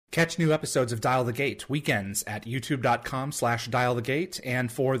Catch new episodes of Dial the Gate weekends at youtube.com/dialthegate, and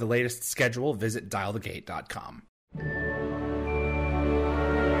for the latest schedule, visit dialthegate.com.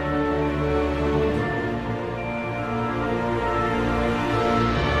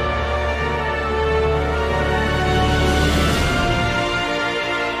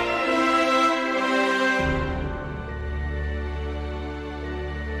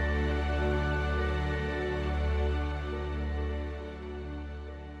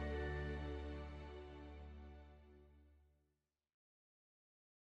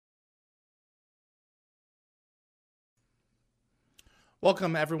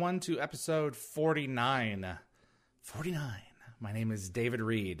 Welcome, everyone, to episode 49. 49. My name is David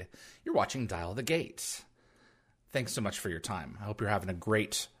Reed. You're watching Dial the Gate. Thanks so much for your time. I hope you're having a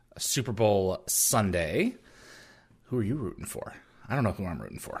great Super Bowl Sunday. Who are you rooting for? I don't know who I'm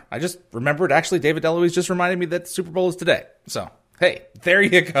rooting for. I just remembered, actually, David DeLuise just reminded me that the Super Bowl is today. So, hey, there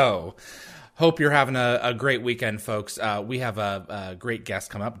you go. Hope you're having a great weekend, folks. We have a great guest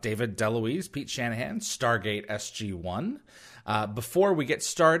come up, David DeLuise, Pete Shanahan, Stargate SG-1. Before we get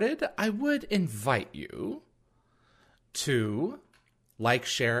started, I would invite you to like,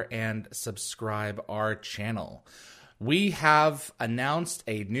 share, and subscribe our channel. We have announced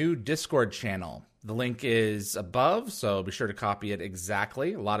a new Discord channel. The link is above, so be sure to copy it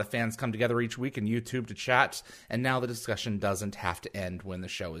exactly. A lot of fans come together each week in YouTube to chat, and now the discussion doesn't have to end when the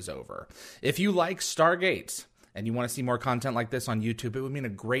show is over. If you like Stargate and you want to see more content like this on YouTube, it would mean a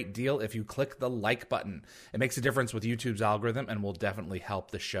great deal if you click the like button. It makes a difference with YouTube's algorithm and will definitely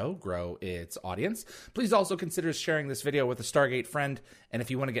help the show grow its audience. Please also consider sharing this video with a Stargate friend, and if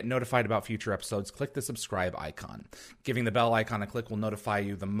you want to get notified about future episodes, click the subscribe icon. Giving the bell icon a click will notify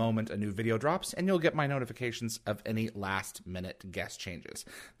you the moment a new video drops, and you'll get my notifications of any last-minute guest changes.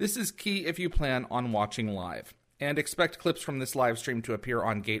 This is key if you plan on watching live. And expect clips from this live stream to appear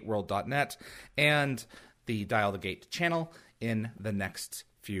on gateworld.net and the Dial the Gate channel in the next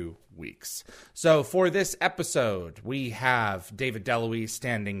few weeks. So for this episode, we have David DeLuise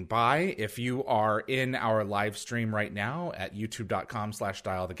standing by. If you are in our live stream right now at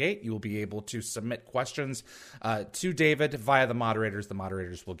youtube.com/dialthegate, you will be able to submit questions to David via the moderators. The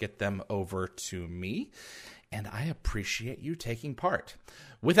moderators will get them over to me, and I appreciate you taking part.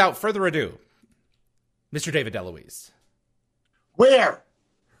 Without further ado, Mr. David DeLuise. Where?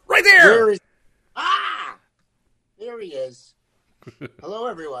 Right there! Where is... There he is. Hello,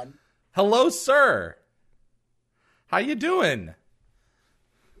 everyone. Hello, sir. How you doing?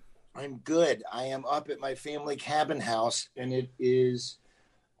 I'm good. I am up at my family cabin house, and it is...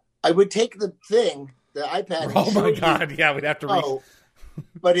 I would take the iPad. Oh, my God. Yeah, we'd have to...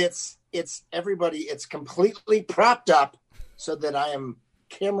 But it's everybody. It's completely propped up so that I am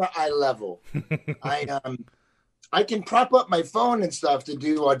camera eye level. I can prop up my phone and stuff to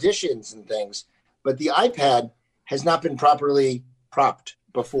do auditions and things, but the iPad has not been properly propped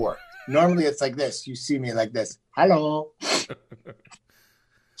before. Normally it's like this. You see me like this. Hello.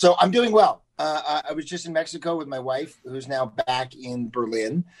 So I'm doing well. I was just in Mexico with my wife, who's now back in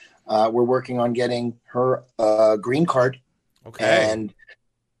Berlin. We're working on getting her green card. Okay. And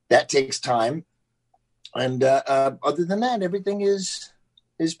that takes time. And other than that, everything is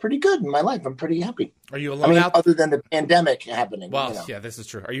pretty good in my life. I'm pretty happy. Are you alone out? Other than the pandemic happening. Well, yeah, this is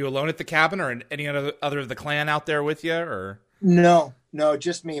true. Are you alone at the cabin, or any other of the clan out there with you? Or No,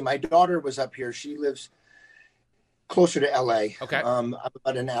 just me. My daughter was up here. She lives closer to LA. Okay. I'm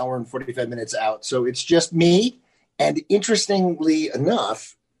about an hour and 45 minutes out. So it's just me. And interestingly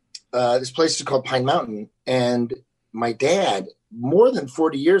enough, this place is called Pine Mountain. And my dad, more than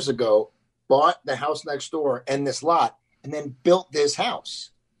 40 years ago, bought the house next door and this lot, and then built this house.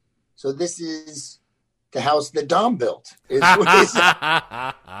 So this is the house that Dom built. But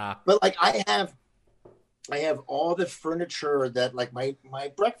like I have all the furniture that, like, my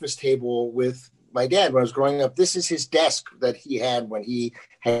breakfast table with my dad when I was growing up. This is his desk that he had when he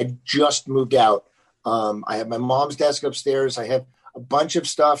had just moved out. I have my mom's desk upstairs. I have a bunch of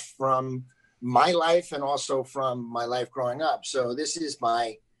stuff from my life and also from my life growing up. So this is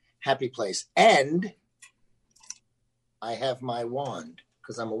my happy place. And I have my wand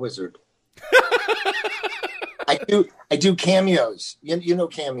because I'm a wizard. I do cameos. You know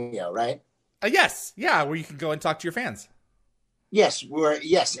Cameo, right? Yes. Yeah, where you can go and talk to your fans. Yes,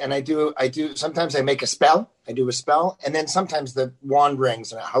 and I do sometimes I make a spell. I do a spell, and then sometimes the wand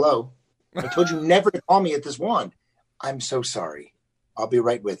rings and hello. I told you never to call me at this wand. I'm so sorry. I'll be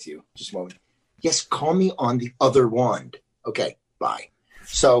right with you. Just a moment. Yes, call me on the other wand. Okay, bye.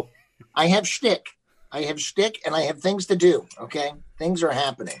 So I have shtick. And I have things to do. Okay, things are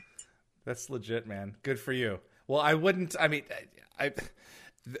happening. That's legit, man. Good for you. Well, I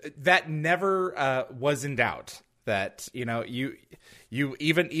that never was in doubt. That you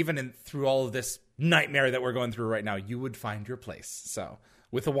even through all of this nightmare that we're going through right now, you would find your place. So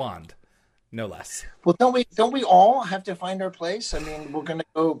with a wand, no less. Well, don't we all have to find our place? I mean, we're going to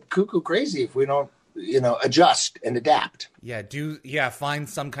go cuckoo crazy if we don't, adjust and adapt. Yeah. Find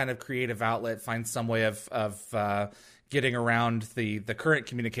some kind of creative outlet. Find some way of getting around the current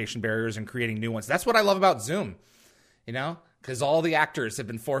communication barriers and creating new ones. That's what I love about Zoom. Because all the actors have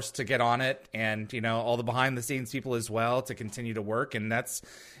been forced to get on it, and all the behind the scenes people as well to continue to work, and I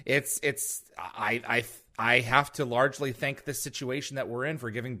have to largely thank this situation that we're in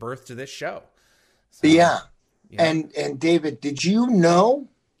for giving birth to this show. So, yeah. And David, did you know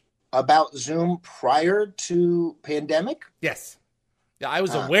about Zoom prior to pandemic? Yes. Yeah, I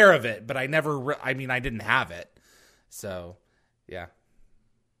was aware of it, but I never. I didn't have it, so yeah.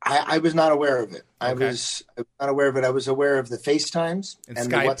 I was not aware of it. I was not aware of it. I was aware of the FaceTimes and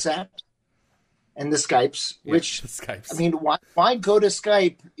the WhatsApp and the Skypes, which, the Skypes. I mean, why go to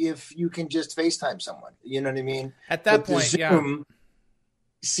Skype if you can just FaceTime someone? You know what I mean? At that point, Zoom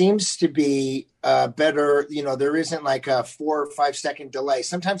seems to be better. There isn't like a 4 or 5 second delay.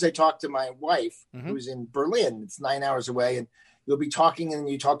 Sometimes I talk to my wife who's in Berlin. It's 9 hours away, and you'll be talking and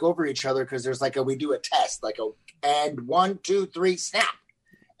you talk over each other because there's we do a test, and 1, 2, 3, snap.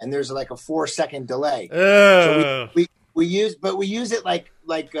 And there's like a 4 second delay. So we use it like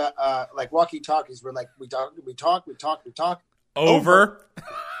walkie talkies. We're like, we talk. Over.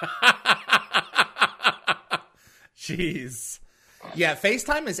 Jeez. Yeah.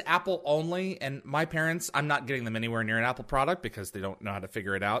 FaceTime is Apple only. And my parents, I'm not getting them anywhere near an Apple product because they don't know how to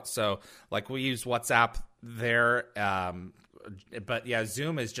figure it out. So we use WhatsApp there. But yeah,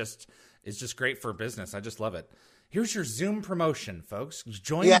 Zoom is just great for business. I just love it. Here's your Zoom promotion, folks.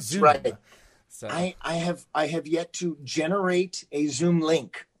 Join Zoom. Right. So I have yet to generate a Zoom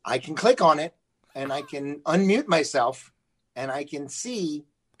link. I can click on it and I can unmute myself and I can see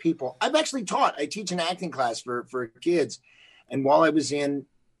people. I teach an acting class for kids. And while I was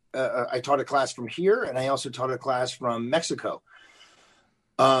I taught a class from here, and I also taught a class from Mexico.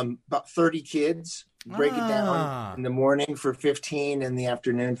 About 30 kids. Break it down in the morning for 15, in the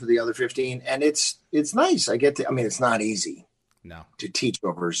afternoon for the other 15, and it's nice. It's not easy to teach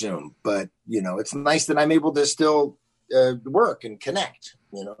over Zoom, but it's nice that I'm able to still work and connect.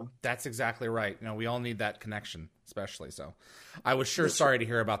 That's exactly right. We all need that connection, especially. So, I was sorry to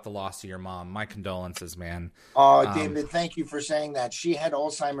hear about the loss of your mom. My condolences, man. Oh, David, thank you for saying that. She had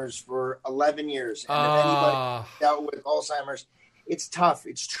Alzheimer's for 11 years, and if anybody dealt with Alzheimer's, it's tough.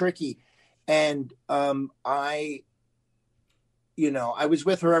 It's tricky. And I was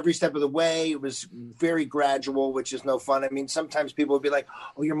with her every step of the way. It was very gradual, which is no fun. I mean, sometimes people would be like,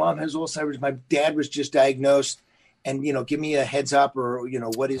 "Oh, your mom has Alzheimer's. My dad was just diagnosed, and give me a heads up, or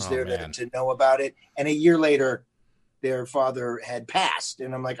what is there to know about it?" And a year later, their father had passed,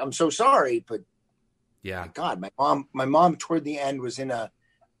 and I'm like, "I'm so sorry," but yeah, my God, my mom toward the end was in a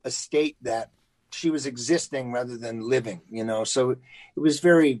state that she was existing rather than living, so it was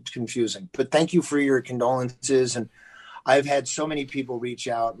very confusing. But thank you for your condolences. And I've had so many people reach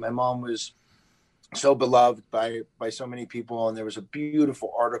out. My mom was so beloved by so many people. And there was a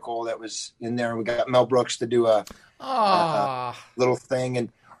beautiful article that was in there. And we got Mel Brooks to do a little thing.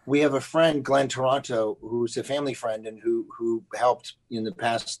 And we have a friend, Glenn Toronto, who's a family friend and who helped in the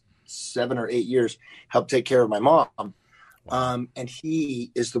past 7 or 8 years, helped take care of my mom. Wow. And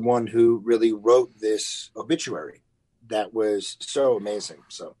he is the one who really wrote this obituary that was so amazing.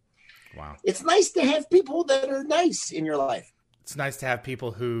 So, wow, it's nice to have people that are nice in your life. It's nice to have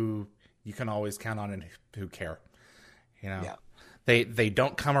people who you can always count on and who care. They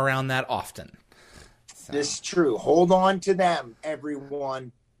don't come around that often. So. This is true. Hold on to them,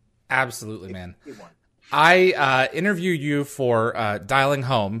 everyone. Absolutely, man. I interviewed you for Dialing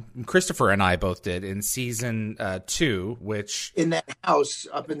Home. Christopher and I both did in season 2, which in that house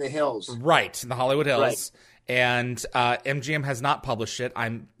up in the hills, right in the Hollywood Hills. Right. And MGM has not published it.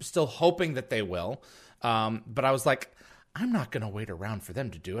 I'm still hoping that they will. But I was like, I'm not going to wait around for them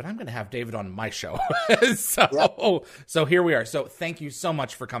to do it. I'm going to have David on my show. So here we are. So thank you so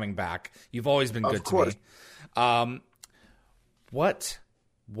much for coming back. You've always been good to me. What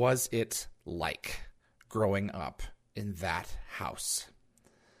was it like growing up in that house?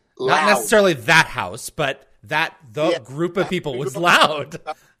 Loud. Not necessarily that house, but group of people was loud.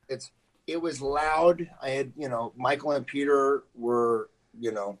 It was loud. I had, Michael and Peter were,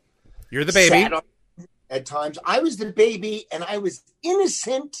 you're the baby. At times I was the baby, and I was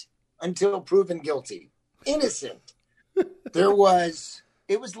innocent until proven guilty. Innocent. It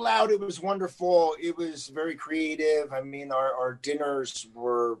It was loud. It was wonderful. It was very creative. I mean, our dinners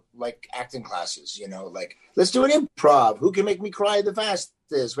were like acting classes, you know, like, let's do an improv. Who can make me cry the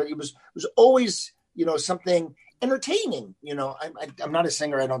fastest? But it was always, you know, something entertaining. You know, I'm not a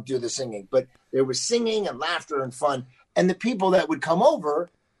singer. I don't do the singing, but there was singing and laughter and fun. And the people that would come over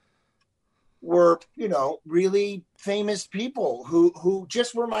were, you know, really famous people who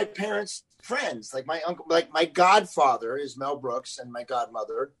just were my parents' friends. Like my uncle, like my godfather is Mel Brooks, and my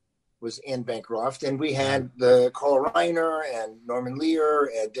godmother was Anne Bancroft. And we had the Carl Reiner and Norman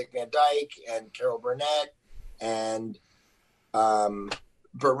Lear and Dick Van Dyke and Carol Burnett and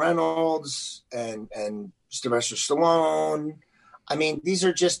Burt Reynolds and Sylvester Stallone. I mean, these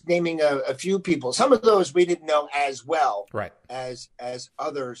are just naming a few people. Some of those we didn't know as well as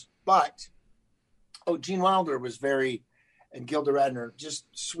others. But, Gene Wilder was and Gilda Radner, just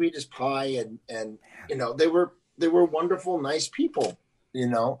sweet as pie. And you know, they were wonderful, nice people, you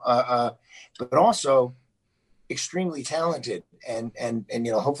know, but also extremely talented. And,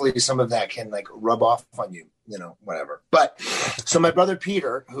 you know, hopefully some of that can like rub off on you, you know, whatever. But so my brother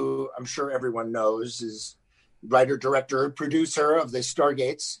Peter, who I'm sure everyone knows, is writer, director, producer of the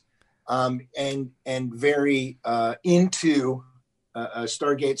Stargates, and very into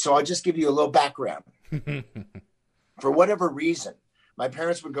Stargate. So I'll just give you a little background. For whatever reason, my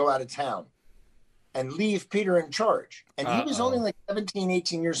parents would go out of town and leave Peter in charge. And he was only like 17,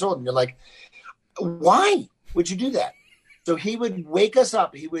 18 years old. And you're like, why would you do that? So he would wake us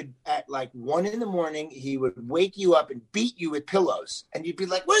up. He would, at like 1 a.m, he would wake you up and beat you with pillows. And you'd be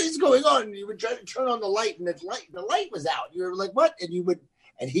like, what is going on? And you would try to turn on the light, and the light was out. You were like, what? And he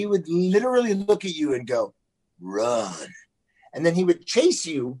would literally look at you and go, run. And then he would chase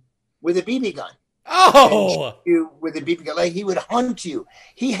you with a BB gun. Oh, you with a BB gun. Like, he would hunt you.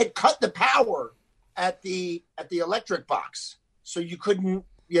 He had cut the power at the electric box, so you couldn't,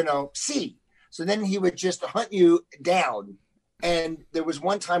 you know, see. So then he would just hunt you down. And there was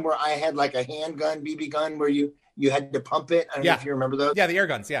one time where I had like a handgun, BB gun, where you had to pump it. I don't know if you remember those. Yeah, the air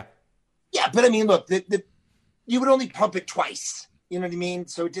guns. Yeah. Yeah, but I mean, look, you would only pump it twice. You know what I mean?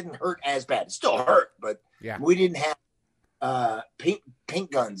 So it didn't hurt as bad. It still hurt, but we didn't have paint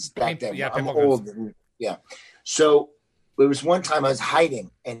guns back then. Yeah, I'm old. And, so there was one time I was hiding,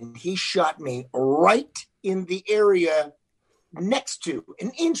 and he shot me right in the area next to,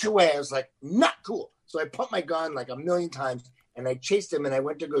 an inch away. I was like, not cool. So I pumped my gun like a million times, and I chased him, and I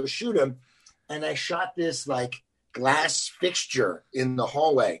went to go shoot him, and I shot this like glass fixture in the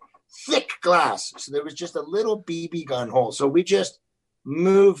hallway, thick glass. So there was just a little BB gun hole. So we just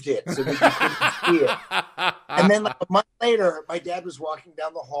moved it so that you couldn't see it. And then like a month later, my dad was walking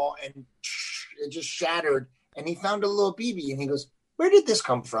down the hall, and it just shattered, and he found a little BB, and he goes, where did this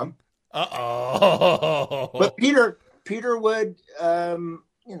come from? But Peter would,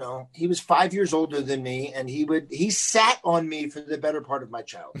 you know, he was 5 years older than me, and he sat on me for the better part of my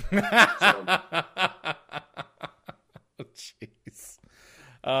childhood. Jeez.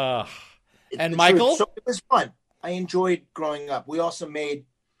 And Michael? So it was fun. I enjoyed growing up. We also made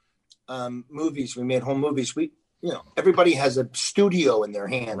movies. We made home movies. Everybody has a studio in their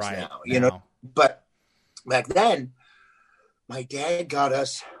hands now, you know. But back then, my dad got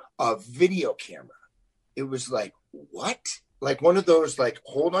us a video camera. It was like, what? Like one of those, like,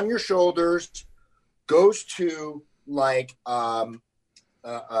 hold on your shoulders, goes to like a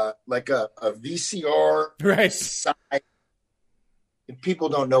VCR side. And people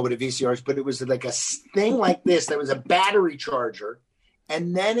don't know what a VCR is, but it was like a thing like this. That was a battery charger,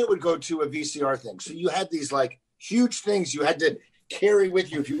 and then it would go to a VCR thing. So you had these like huge things you had to carry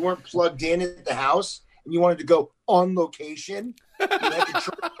with you if you weren't plugged in at the house and you wanted to go on location. You had to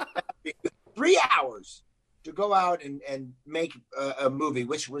charge 3 hours to go out and make a movie,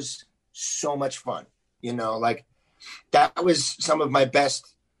 which was so much fun. You know, like that was some of my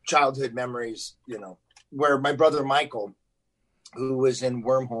best childhood memories, you know, where my brother Michael, who was in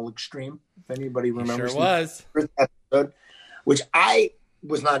Wormhole Extreme, if anybody remembers. Sure was. Episode, which I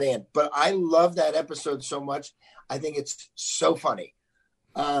was not in, but I love that episode so much. I think it's so funny.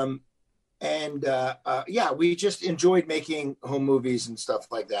 We just enjoyed making home movies and stuff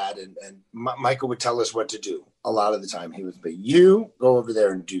like that. And Michael would tell us what to do a lot of the time. He would be, you go over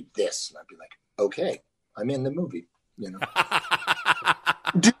there and do this. And I'd be like, okay, I'm in the movie, you know.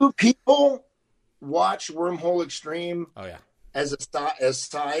 Do people watch Wormhole Extreme? Oh, yeah. As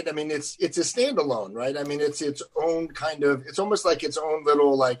side? I mean, it's a standalone, right? I mean, it's its own kind of, it's almost like its own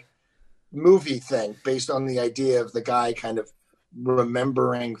little like movie thing based on the idea of the guy kind of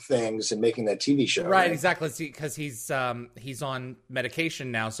remembering things and making that TV show. Right, exactly. Because he's on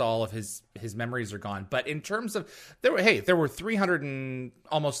medication now, so all of his memories are gone. But in terms of there were 300 and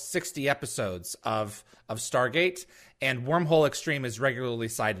almost 60 episodes of Stargate, and Wormhole Extreme is regularly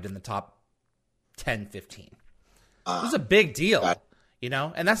cited in the top 10, 15. It was a big deal,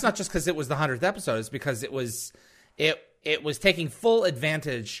 and that's not just because it was the 100th episode. It's because it was taking full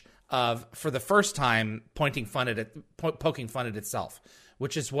advantage of, for the first time, poking fun at itself,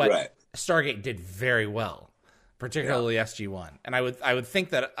 which is what Stargate did very well, particularly SG-1. And I would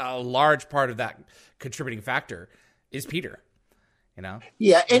think that a large part of that contributing factor is Peter.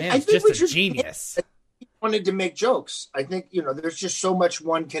 Yeah, and I think just a genius. He wanted to make jokes. I think there's just so much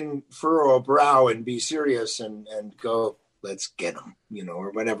one can furrow a brow and be serious and go, let's get them,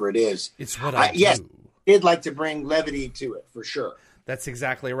 or whatever it is. It's what I do. Yes, he'd like to bring levity to it for sure. That's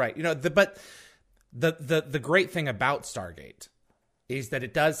exactly right. But the great thing about Stargate is that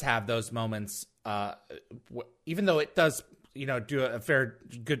it does have those moments, even though it does, do a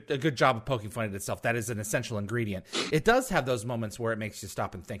good job of poking fun at itself. That is an essential ingredient. It does have those moments where it makes you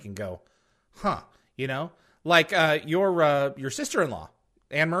stop and think and go, huh, like your sister-in-law,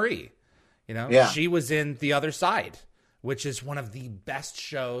 Anne Marie, she was in The Other Side, which is one of the best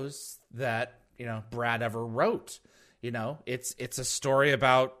shows that, Brad ever wrote. It's a story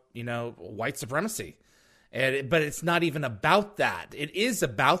about, white supremacy. But it's not even about that. It is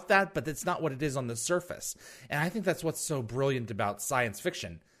about that, but it's not what it is on the surface. And I think that's what's so brilliant about science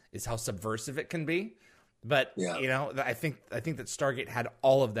fiction, is how subversive it can be. But, I think that Stargate had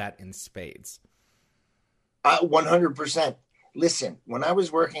all of that in spades. 100%. Listen, when I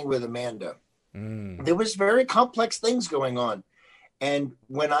was working with Amanda, there was very complex things going on. And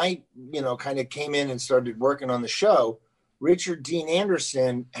when I, kind of came in and started working on the show, Richard Dean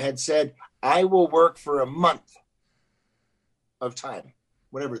Anderson had said, I will work for a month of time,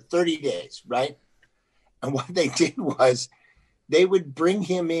 whatever, 30 days, right? And what they did was they would bring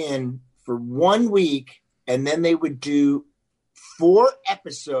him in for 1 week, and then they would do 4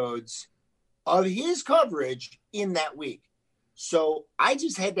 episodes of his coverage in that week. So I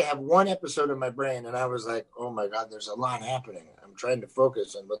just had to have 1 episode in my brain, and I was like, oh my God, there's a lot happening. I'm trying to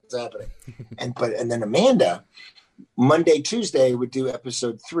focus on what's happening. And then Amanda, Monday, Tuesday would do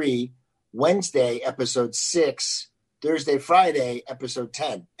episode 3, Wednesday, episode 6, Thursday, Friday, episode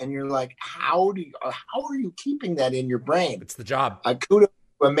 10. And you're like, how are you keeping that in your brain? It's the job. Kudos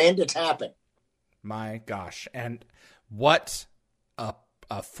to Amanda Tapping. My gosh. And what a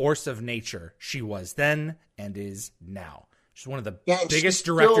force of nature she was then and is now. She's one of the biggest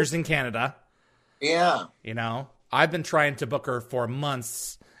directors in Canada. Yeah. I've been trying to book her for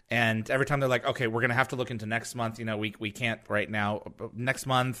months, and every time they're like, okay, we're going to have to look into next month. We can't right now. Next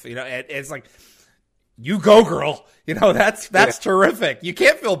month, it's like, you go, girl. That's terrific. You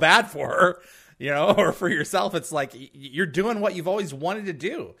can't feel bad for her, or for yourself. It's like, you're doing what you've always wanted to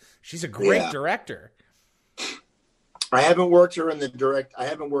do. She's a great director. I haven't worked with her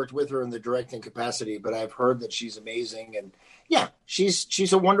in the directing capacity, but I've heard that she's amazing. And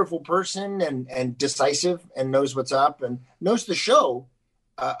she's a wonderful person and decisive and knows what's up and knows the show,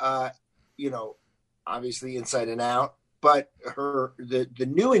 obviously inside and out, but the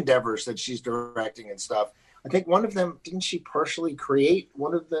new endeavors that she's directing and stuff. I think one of them, didn't she partially create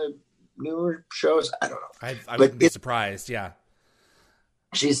one of the newer shows? I don't know. I wouldn't be surprised. Yeah.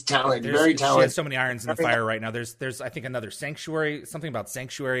 She's talented, very talented. She has so many irons in the fire right now. There's I think another Sanctuary, something about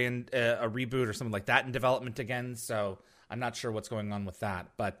Sanctuary and a reboot or something like that in development again. So I'm not sure what's going on with that.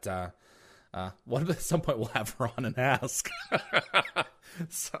 But what at some point we'll have her on and ask.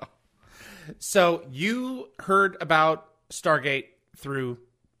 So you heard about Stargate through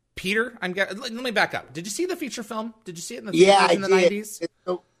Peter? Let me back up. Did you see the feature film? Did you see it in the theaters in the 90s?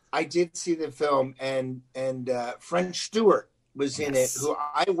 So I did see the film, and French Stewart was in it, who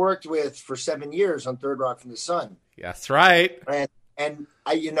I worked with for 7 years on Third Rock from the Sun. That's right. And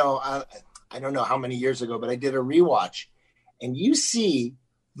I don't know how many years ago, but I did a rewatch, and you see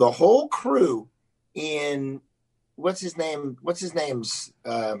the whole crew in who's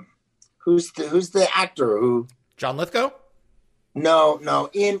the actor who? John Lithgow? No,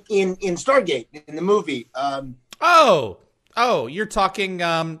 in Stargate, in the movie. You're talking.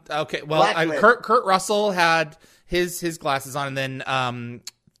 Okay, well, Kurt Russell had his glasses on, and then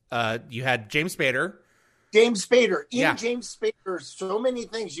you had James Spader. James Spader. James Spader, so many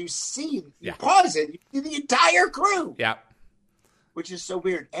things you see. You pause it, you see the entire crew. Yeah. Which is so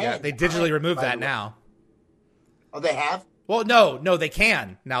weird. And they digitally remove that now. Oh, they have? Well, no, they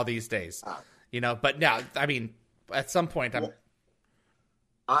can now these days. But now, I mean, at some point,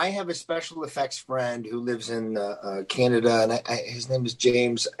 I have a special effects friend who lives in Canada, and his name is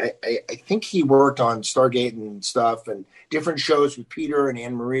James. I think he worked on Stargate and stuff and different shows with Peter and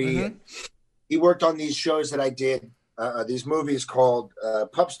Anne Marie. Mm-hmm. And he worked on these shows that I did, these movies called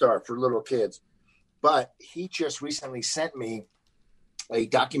Pub Star for little kids. But he just recently sent me a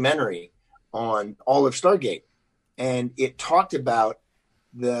documentary on all of Stargate, and it talked about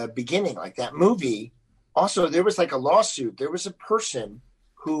the beginning, like that movie. Also, there was like a lawsuit. There was a person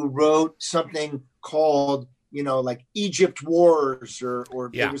who wrote something called, like Egypt Wars, or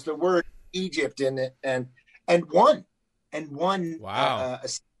Yeah. there was the word Egypt in it, and won. Wow.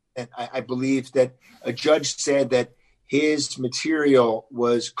 And I believe that a judge said that his material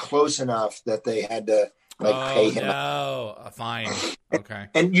was close enough that they had to pay him. No, fine. Okay.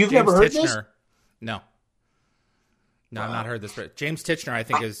 And you've James never heard Titchener. this? No. No, I've not heard this. But James Titchener, I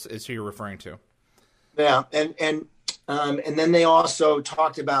think, is who you're referring to. Yeah, and then they also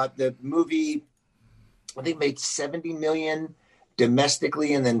talked about the movie. I think made 70 million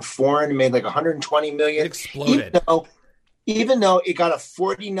domestically, and then foreign made like 120 million. It exploded. Even though it got a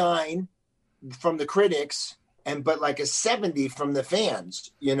 49 from the critics, but like a 70 from the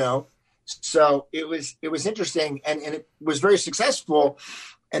fans. So it was interesting, and it was very successful.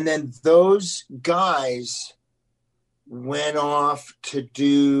 And then those guys went off to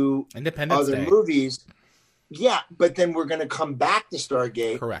do Independence other Day. movies. Yeah, but then we're going to come back to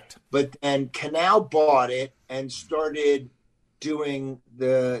Stargate. Correct. But then Canal bought it and started doing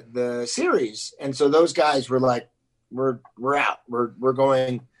the series. And so those guys were like, we're out. We're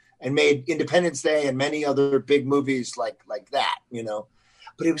going, and made Independence Day and many other big movies like that,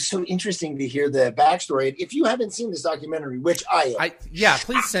 But it was so interesting to hear the backstory. If you haven't seen this documentary, which I am,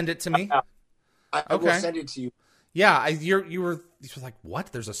 please send it to me. I will send it to you. Yeah, you were like,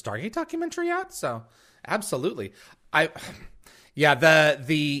 what? There's a Stargate documentary out? So absolutely.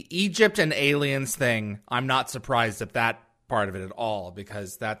 The Egypt and aliens thing, I'm not surprised at that part of it at all,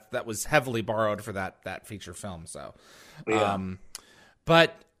 because that was heavily borrowed for that feature film. So, yeah.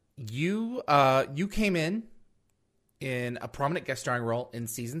 But you came in a prominent guest starring role in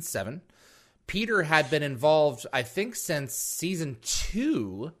season 7. Peter had been involved, I think, since season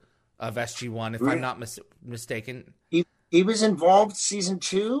 2 of SG-1, if I'm not mistaken. He was involved season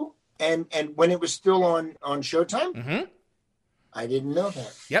 2, and when it was still on Showtime. Mm-hmm. I didn't know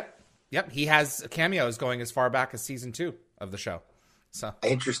that. Yep. He has cameos going as far back as season 2 of the show. So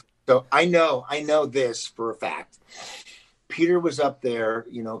interesting. So I know this for a fact. Peter was up there.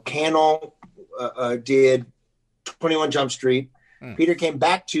 Cannell did 21 Jump Street. Peter came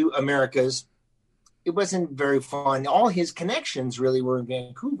back to Americas. It wasn't very fun. All his connections really were in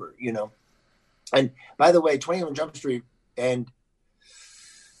Vancouver, And by the way, 21 Jump Street and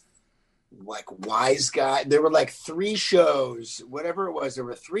like Wise Guy, there were like 3 shows, whatever it was. There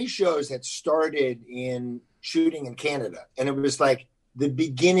were 3 shows that started in shooting in Canada. And it was like the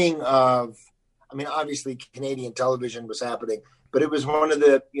beginning of, obviously Canadian television was happening, but it was one of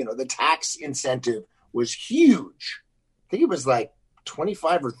the, the tax incentive was huge. I think it was like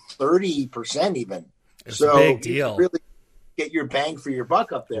 25 or 30% even. It's a big deal. You really get your bang for your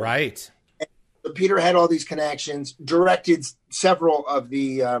buck up there. Right. So Peter had all these connections, directed several of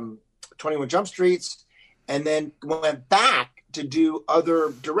the 21 Jump Streets, and then went back to do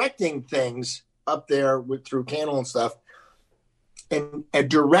other directing things up there through Cannell and stuff. And a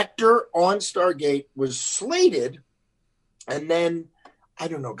director on Stargate was slated, and then, I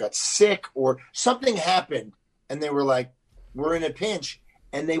don't know, got sick or something happened. And they were like, we're in a pinch.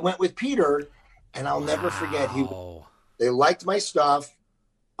 And they went with Peter, and I'll never forget. They liked my stuff.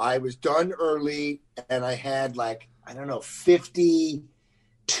 I was done early, and I had 52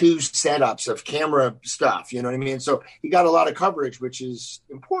 setups of camera stuff. You know what I mean? So he got a lot of coverage, which is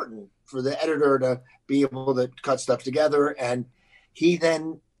important for the editor to be able to cut stuff together. And he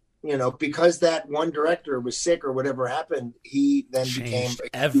then, because that one director was sick or whatever happened, he then became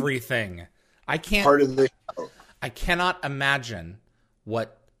everything. Part of the show. I cannot imagine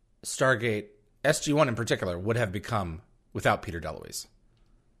what Stargate SG-1 in particular would have become without Peter DeLuise.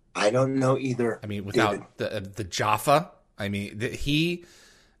 I don't know either. Without the Jaffa. He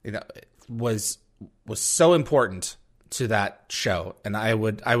was so important to that show, and I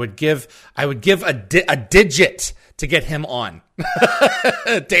would give a digit to get him on.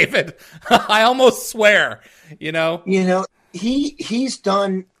 David, I almost swear. He's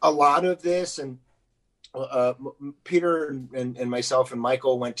done a lot of this, and Peter and myself and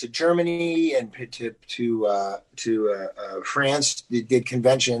Michael went to Germany and to France. They did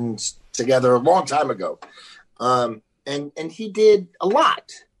conventions together a long time ago, and he did a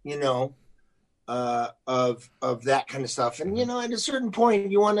lot. of that kind of stuff. And at a certain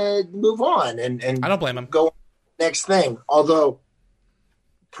point, you want to move on and I don't blame him. Go on to the next thing. Although,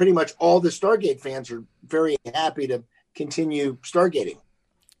 pretty much all the Stargate fans are very happy to continue stargating.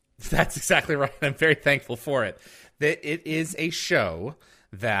 That's exactly right. I'm very thankful for it. That it is a show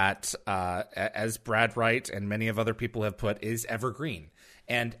that, as Brad Wright and many of other people have put, is evergreen,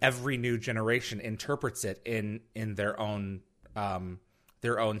 and every new generation interprets it in their own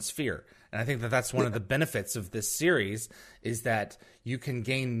sphere. And I think that that's one of the benefits of this series is that you can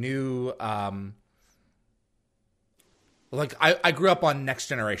gain new. Like I grew up on Next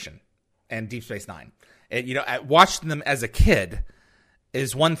Generation and Deep Space Nine, and watching them as a kid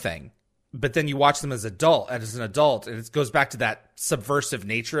is one thing. But then you watch them as an adult, and it goes back to that subversive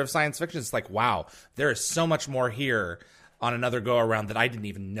nature of science fiction. It's like, wow, there is so much more here on another go around that I didn't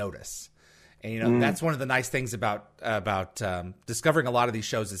even notice. And that's one of the nice things about discovering a lot of these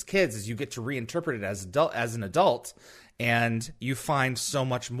shows as kids is you get to reinterpret it as an adult, and you find so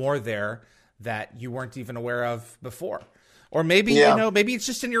much more there that you weren't even aware of before. Or maybe maybe it's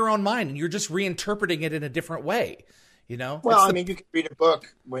just in your own mind, and you're just reinterpreting it in a different way. Well, you can read a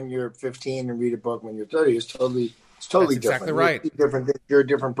book when you're 15 and read a book when you're 30. It's totally different. Exactly right. You're a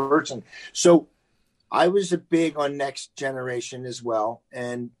different person. So I was a big on Next Generation as well.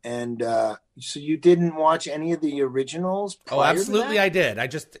 And so you didn't watch any of the originals prior absolutely to that? I did. I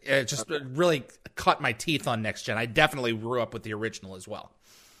just really cut my teeth on Next Gen. I definitely grew up with the original as well.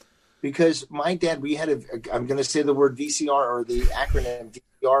 Because my dad, we had I'm going to say the word VCR or the acronym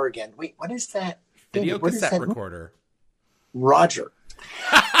VCR again. Wait, what is that? Video cassette recorder. Roger.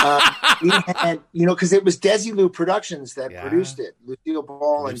 We had, because it was Desilu Productions that produced it. Lucille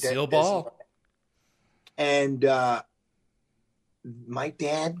Ball and Desilu. And my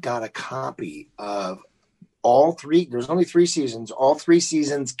dad got a copy of all three. There's only 3 seasons. All 3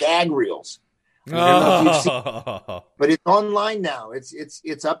 seasons gag reels. But it's online now.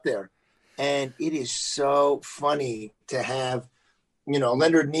 It's up there, and it is so funny to have,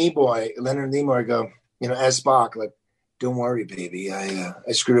 Leonard Nimoy go, as Spock, like, don't worry, baby. I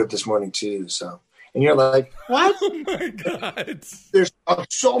screwed up this morning too. So, and you're like, what? Oh my God. There's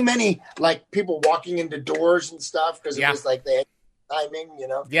so many like people walking into doors and stuff because it was like they had timing,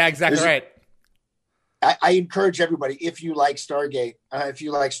 Yeah, exactly right. I encourage everybody, if you like Stargate, if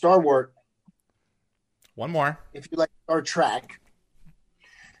you like Star Wars, one more. If you like Star Trek,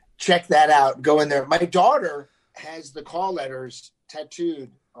 check that out. Go in there. My daughter has the call letters tattooed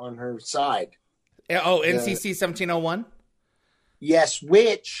on her side. Oh, NCC 1701? Yes,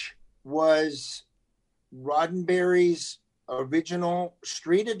 which was Roddenberry's original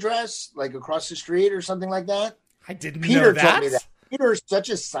street address, like across the street or something like that. I didn't know that. Peter told me that. Peter is such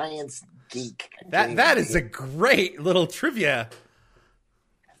a science geek. That is a great little trivia.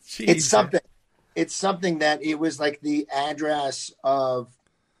 Jeez. It's something that it was like the address of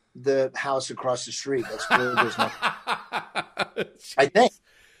the house across the street. That's where there's no. I think.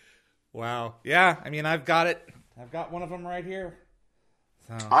 Wow. Yeah. I mean, I've got it. I've got one of them right here.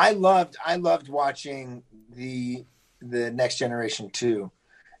 So. I loved watching the Next Generation too,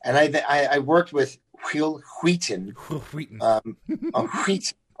 and I worked with Will Wheaton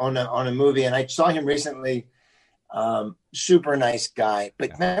on a movie, and I saw him recently. Super nice guy,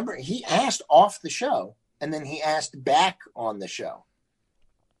 but remember, he asked off the show, and then he asked back on the show,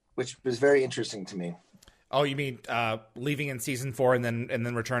 which was very interesting to me. Oh, you mean leaving in season 4 and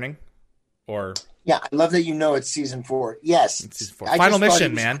then returning? Or yeah, I love that it's season 4. Yes, it's season 4. Final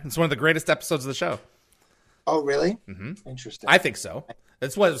Mission, man. It's one of the greatest episodes of the show. Oh, really? Mm-hmm. Interesting. I think so.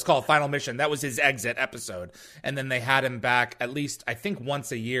 That's what it was called, Final Mission. That was his exit episode, and then they had him back at least, I think,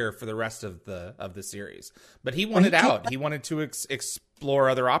 once a year for the rest of the series. But he wanted out. He wanted to explore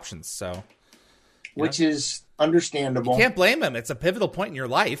other options. So, which is understandable. You can't blame him. It's a pivotal point in your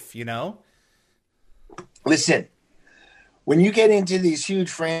life, Listen, when you get into these huge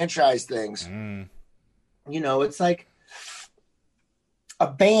franchise things, it's like a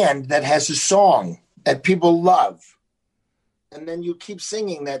band that has a song that people love. And then you keep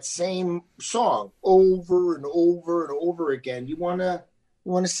singing that same song over and over and over again. You want to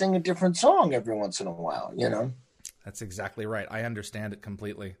sing a different song every once in a while, That's exactly right. I understand it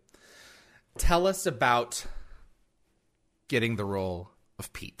completely. Tell us about getting the role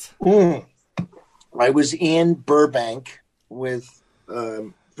of Pete. I was in Burbank with a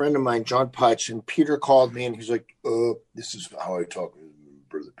friend of mine, John Putch, and Peter called me, and he's like, this is how I talk with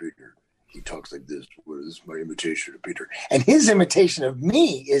Brother Peter. He talks like this. What is my imitation of Peter? And his imitation of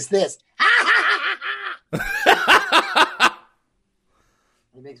me is this.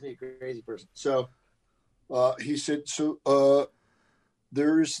 He makes me a crazy person. So he said,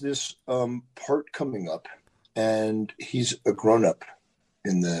 there's this part coming up, and he's a grown-up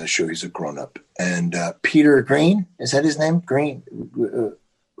in the show. He's a grown-up. And Peter Green, is that his name? Green?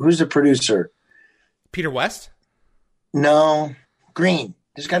 Who's the producer? Peter West? No, Green.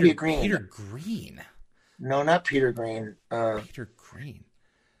 There's got to be a Green. Peter Green? No, not Peter Green. Peter Green.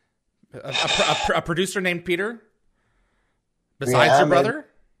 A producer named Peter? Besides your brother?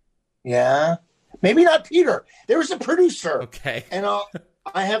 Yeah. Maybe not Peter. There was a producer. Okay. And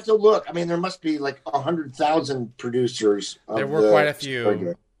I have to look. I mean, there must be like 100,000 producers. There were quite a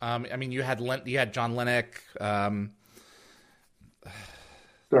few. I mean, you had John Lennox.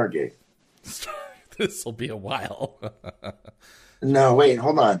 Stargate. This will be a while. No, wait,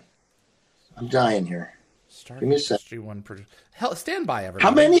 hold on. I'm dying here. Give me a sec. SG-1 producer. Hell, stand by,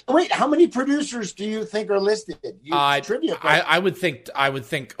 everybody. How many producers do you think are listed? Trivia. I would think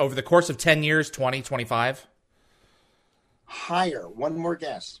over the course of 10 years, 20, 25. Higher. One more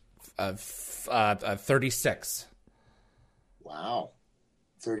guess. 36. Wow.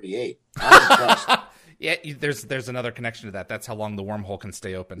 38. I'm impressed. Yeah, there's another connection to that. That's how long the wormhole can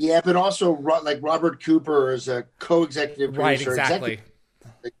stay open. Yeah, but also like Robert Cooper is a co-executive producer. Right, exactly.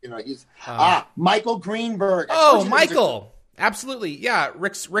 He's Michael Greenberg. Oh, Michael. Absolutely. Yeah,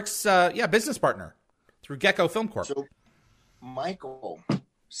 Rick's business partner through Gecko Film Corp. So Michael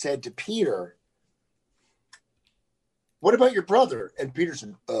said to Peter, "What about your brother?" And Peter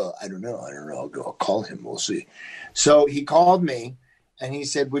said, I don't know. I'll call him. We'll see. So he called me and he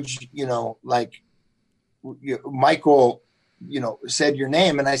said, would you, Michael, said your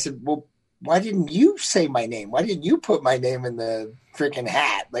name. And I said, well, why didn't you say my name? Why didn't you put my name in the freaking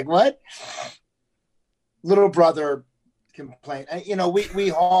hat? Like what? Little brother complained.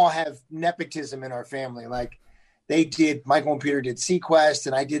 We all have nepotism in our family. Like Michael and Peter did Sequest,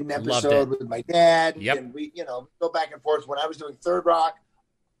 and I did an episode with my dad. Yep. And we, go back and forth. When I was doing Third Rock,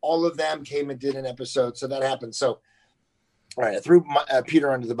 all of them came and did an episode. So that happened. So, all right, I threw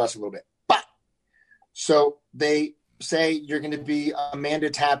Peter under the bus a little bit. But, so they say you're going to be Amanda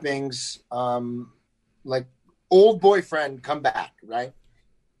Tapping's, old boyfriend come back, right?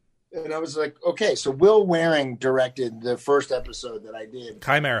 And I was like, okay. So Will Waring directed the first episode that I did.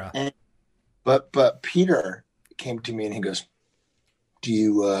 Chimera. But Peter came to me and he goes, do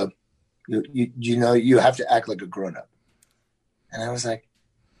you you have to act like a grown-up? And I was like,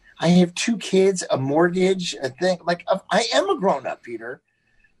 I have 2 kids, a mortgage, a thing. Like, I am a grown-up, Peter.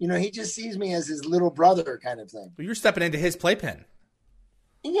 He just sees me as his little brother kind of thing. Well, you're stepping into his playpen.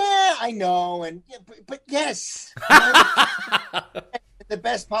 Yeah, I know. But yes. The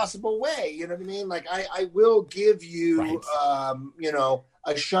best possible way. You know what I mean? Like, I will give you, right.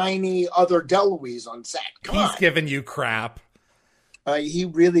 A shiny other DeLuise on set. He's giving you crap. He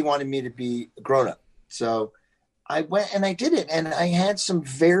really wanted me to be a grown-up. So I went and I did it. And I had some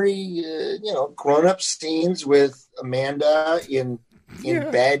very, grown-up scenes with Amanda in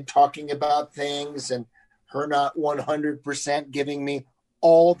bed talking about things and her not 100% giving me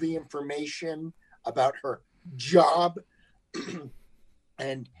all the information about her job.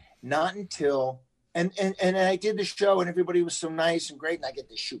 And not until... And I did the show and everybody was so nice and great. And I get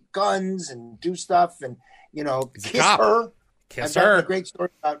to shoot guns and do stuff and, kiss her. Kiss I've her. got a great story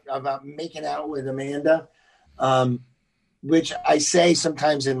about making out with Amanda, which I say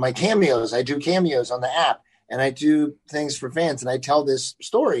sometimes in my cameos. I do cameos on the app and I do things for fans. And I tell this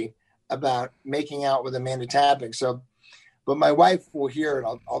story about making out with Amanda Tapping. So, but my wife will hear it.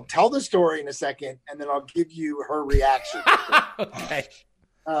 I'll tell the story in a second and then I'll give you her reaction. Okay.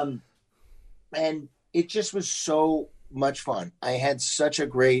 And it just was so much fun. I had such a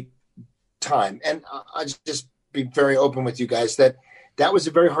great time. And I'll just be very open with you guys that was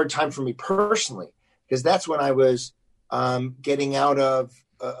a very hard time for me personally, because that's when I was getting out of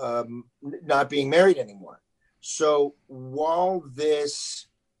not being married anymore. So while this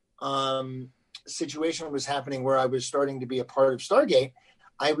situation was happening where I was starting to be a part of Stargate,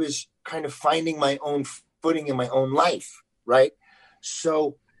 I was kind of finding my own footing in my own life, right?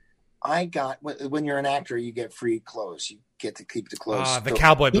 So I got, when you're an actor, you get free clothes. You get to keep the clothes. The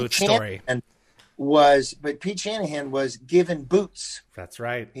cowboy boots story. But Pete Shanahan was given boots. That's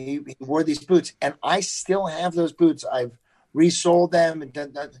right. He wore these boots, and I still have those boots. I've resold them, and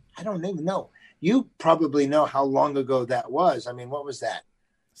done, I don't even know. You probably know how long ago that was. I mean, what was that?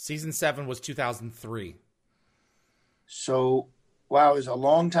 Season 7 was 2003. So, wow, it was a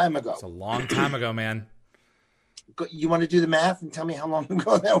long time ago. It's a long time ago, man. You want to do the math and tell me how long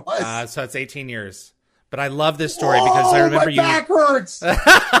ago that was? So it's 18 years. But I love this story because I remember my back hurts.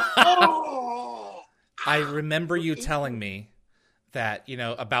 I remember you telling me that,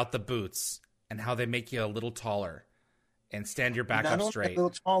 about the boots and how they make you a little taller. and stand your back not up only straight. a little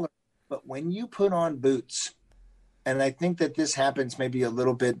taller, but when you put on boots, and I think that this happens maybe a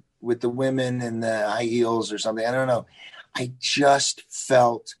little bit with the women and the high heels or something. I don't know. I just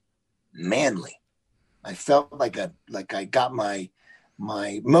felt manly. I felt like I got my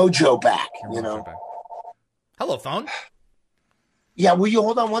mojo back, you know. Back. Hello, phone. Yeah, will you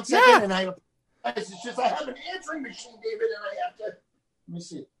hold on 1 second? Yeah. And it's just I have an answering machine, David, and I have to. Let me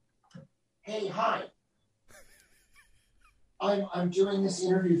see. Hey, hi. I'm doing this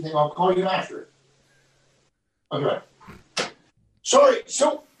interview thing. I'll call you after. Okay. Sorry.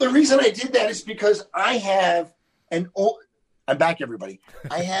 So the reason I did that is because I have I'm back, everybody.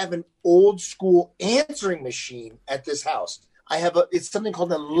 I have an old school answering machine at this house. It's something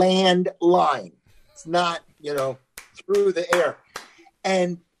called a landline. It's not, through the air.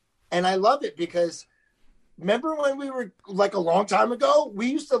 And I love it because remember when we were like a long time ago, we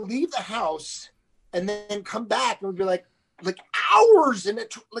used to leave the house and then come back and we'd be like hours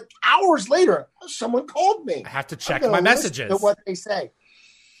hours later, someone called me. I have to check my messages. To what they say.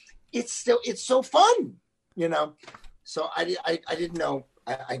 It's so fun, So I didn't know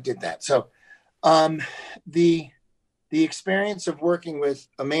I did that. So the experience of working with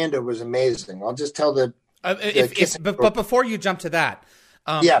Amanda was amazing. I'll just tell but before you jump to that,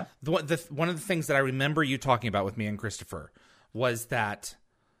 yeah, one of the things that I remember you talking about with me and Christopher was that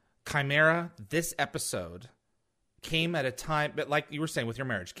Chimera, this episode, came at a time, but like you were saying with your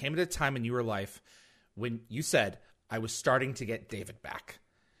marriage, came at a time in your life when you said, I was starting to get David back.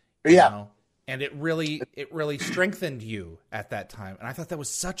 Yeah. And it really strengthened you at that time. And I thought that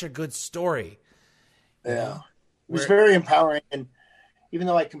was such a good story. Yeah. It was very empowering. And even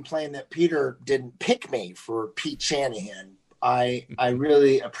though I complained that Peter didn't pick me for Pete Shanahan, I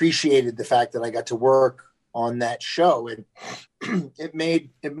really appreciated the fact that I got to work on that show. And it made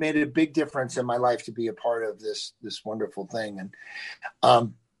a big difference in my life to be a part of this wonderful thing.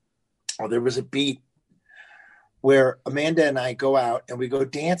 And there was a beat where Amanda and I go out and we go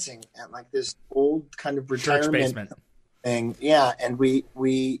dancing at like this old kind of retirement church basement thing. Yeah. And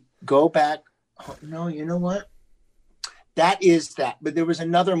we go back. Oh, no, you know what? That is that. But there was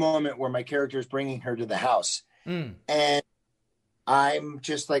another moment where my character is bringing her to the house and I'm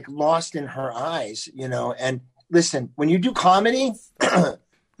just like lost in her eyes, and listen, when you do comedy,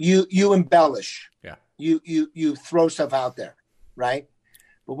 you embellish. Yeah. You throw stuff out there. Right.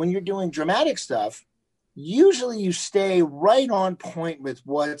 But when you're doing dramatic stuff, usually you stay right on point with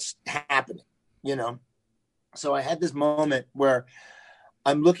what's happening, So I had this moment where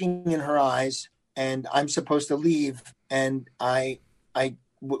I'm looking in her eyes and I'm supposed to leave. And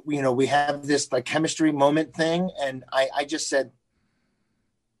we have this like chemistry moment thing. And I just said,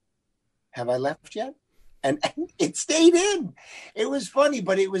 have I left yet? And it stayed in. It was funny,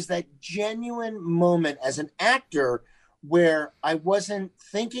 but it was that genuine moment as an actor where I wasn't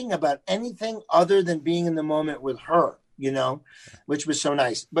thinking about anything other than being in the moment with her, which was so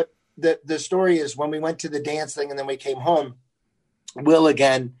nice. But the story is when we went to the dance thing and then we came home, Will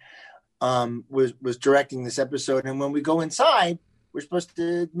again was directing this episode. And when we go inside, we're supposed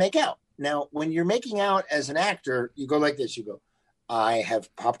to make out. Now, when you're making out as an actor, you go like this. You go, I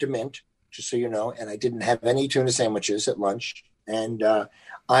have popped a mint, just so you know, and I didn't have any tuna sandwiches at lunch. And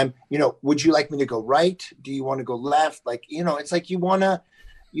I'm, would you like me to go right? Do you want to go left? Like, it's like you want to,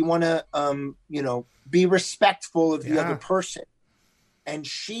 be respectful of the other person. And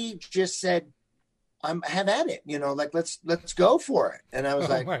she just said, have at it, let's go for it. And I was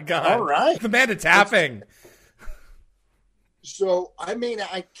like, my God, all right. The man is tapping. So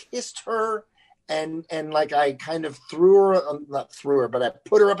I kissed her and like I kind of not threw her, but I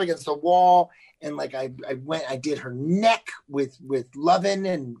put her up against the wall. And like I did her neck with loving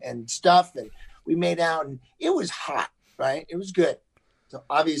and stuff, and we made out, and it was hot, right? It was good. So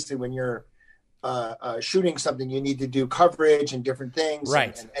obviously, when you're shooting something, you need to do coverage and different things,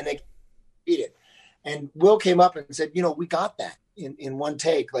 right? And they beat it. And Will came up and said, we got that in one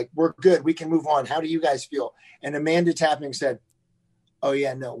take. Like, we're good. We can move on. How do you guys feel? And Amanda Tapping said, oh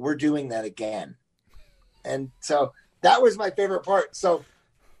yeah, no, we're doing that again. And so that was my favorite part. So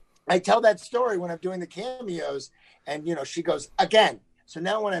I tell that story when I'm doing the cameos, and she goes again. So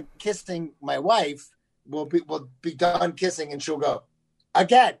now when I'm kissing my wife, we'll be done kissing, and she'll go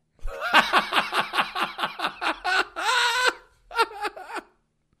again.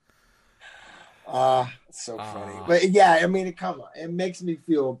 It's so funny. But yeah, come on, it makes me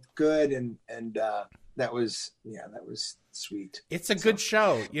feel good, and that was sweet. It's a good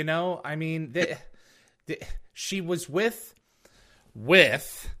show, she was with.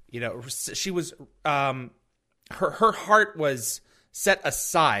 She was her heart was set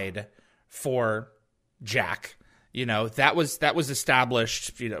aside for Jack, You know, that was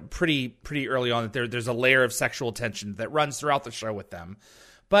established, you know, pretty early on, that there's a layer of sexual tension that runs throughout the show with them.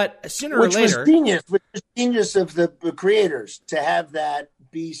 But sooner or later, which was genius of the creators to have that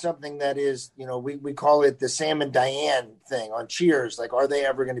be something that is, you know, we call it the Sam and Diane thing on Cheers. Like, are they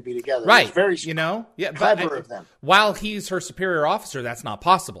ever going to be together? Right. It's very, you know, clever of them. While he's her superior officer, that's not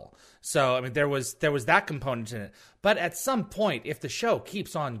possible. So, I mean, there was that component in it. But at some point, if the show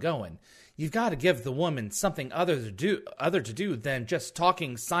keeps on going, you've got to give the woman something other to do than just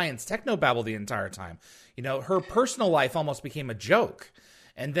talking science technobabble the entire time. You know, her personal life almost became a joke.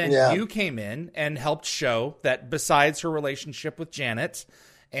 And then you came in and helped show that besides her relationship with Janet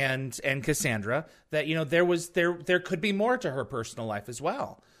and Cassandra, that, you know, there could be more to her personal life as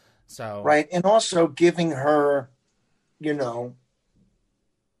well. So right, and also giving her, you know,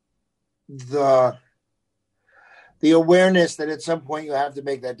 the awareness that at some point you have to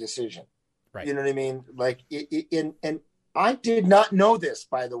make that decision. Right. You know what I mean? Like, and I did not know this,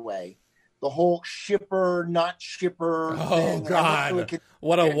 by the way. The whole shipper, not shipper thing. Oh, God.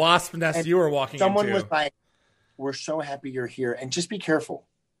 What a wasp nest you were walking someone into. Someone was like, we're so happy you're here. And just be careful,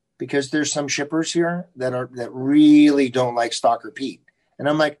 because there's some shippers here that really don't like Stalker Pete. And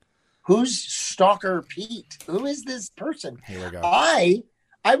I'm like, who's Stalker Pete? Who is this person? Here we go. I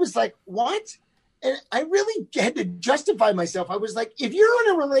was like, what? And I really had to justify myself. I was like, if you're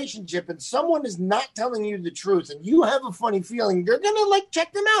in a relationship and someone is not telling you the truth and you have a funny feeling, you're going to like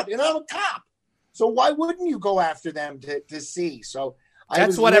check them out. You're not a cop. So why wouldn't you go after them to see? So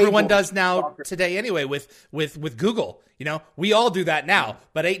that's what everyone does now today anyway with Google. You know, we all do that now.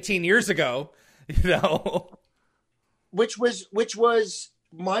 But 18 years ago, you know. Which was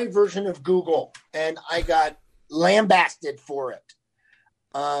my version of Google. And I got lambasted for it.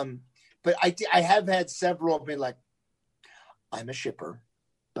 But I have had several be like, I'm a shipper,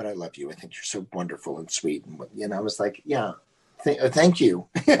 but I love you. I think you're so wonderful and sweet. And, you know, I was like, yeah, thank you.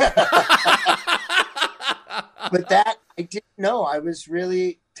 But that, I didn't know. I was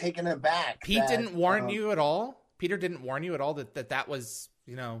really taken aback. Pete didn't warn you at all? Peter didn't warn you at all that was,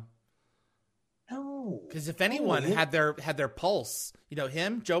 you know. No. Because if anyone had their pulse, you know,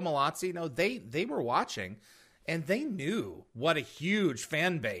 him, Joe Malazzi, you know, they were watching. And they knew what a huge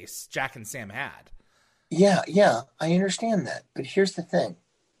fan base Jack and Sam had. Yeah, I understand that. But here's the thing.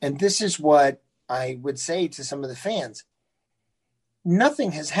 And this is what I would say to some of the fans.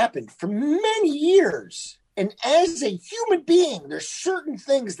 Nothing has happened for many years. And as a human being, there's certain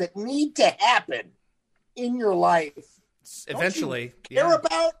things that need to happen in your life. Eventually. Don't you care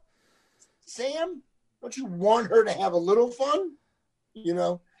about Sam? Don't you want her to have a little fun? You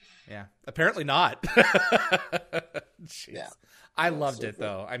know? Yeah, apparently not. Yeah, I loved it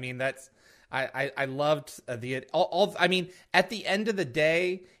though. I mean, I loved all. I mean, at the end of the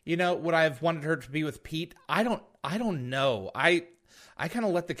day, you know, would I have wanted her to be with Pete? I don't know. I kind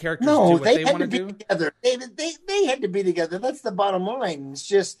of let the characters do what they want to do. Together. They had to be together. That's the bottom line. It's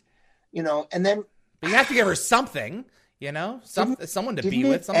just, you know, and then but you have to give her something, you know, someone to be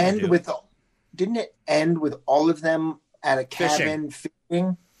with. Didn't it end with all of them at a cabin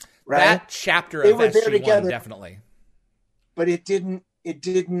fishing? Right? That chapter of SG-1, definitely. But it didn't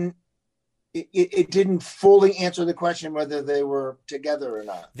fully answer the question whether they were together or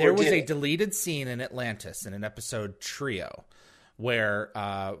not. There was a deleted scene in Atlantis in an episode Trio where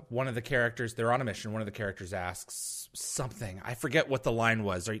one of the characters, they're on a mission, one of the characters asks something. I forget what the line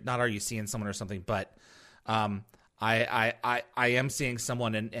was. Are you seeing someone or something? But I am seeing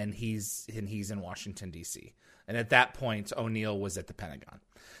someone and he's in Washington, D.C. And at that point, O'Neill was at the Pentagon.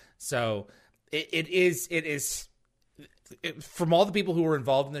 So it is from all the people who were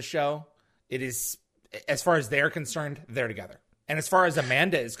involved in the show, it is, as far as they're concerned, they're together. And as far as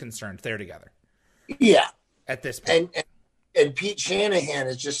Amanda is concerned, they're together. Yeah. At this point. And Pete Shanahan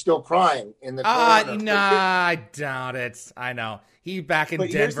is just still crying in the corner. Nah, I doubt it. I know. He back in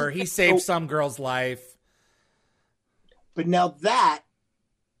Denver. He saved some girl's life. But now that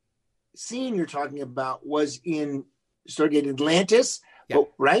scene you're talking about was in Stargate Atlantis. Yeah.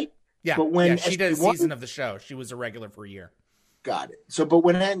 But, right? Yeah. But when she did a season of the show. She was a regular for a year. Got it. So, but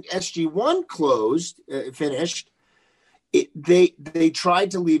when SG-1 closed, finished, they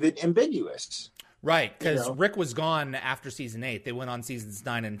tried to leave it ambiguous. Right, because Rick was gone after season 8. They went on seasons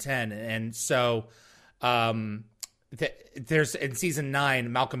 9 and 10, and so there's in season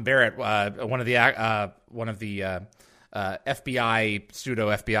 9, Malcolm Barrett, one of the FBI pseudo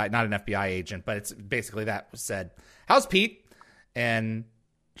FBI, not an FBI agent, but it's basically that said, "How's Pete?" And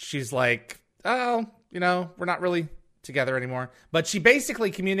she's like, "Oh, we're not really together anymore." But she basically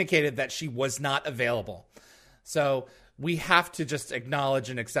communicated that she was not available. So we have to just acknowledge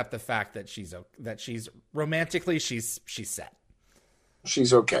and accept the fact that she's romantically she's set.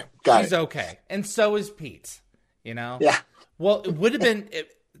 She's okay. She's okay, and so is Pete. Yeah. Well, it would have been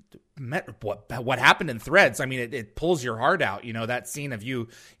what happened in Threads. I mean, it pulls your heart out. That scene of you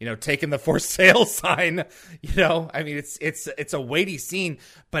taking the for sale sign. I mean, it's a weighty scene,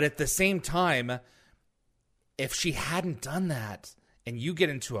 but at the same time, if she hadn't done that, and you get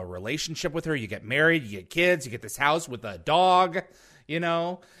into a relationship with her, you get married, you get kids, you get this house with a dog,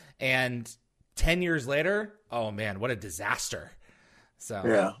 and 10 years later, oh man, what a disaster. So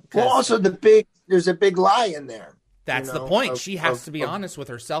yeah. Well, also there's a big lie in there. That's the point. She has to be honest with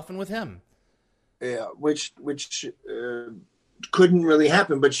herself and with him. Yeah, which couldn't really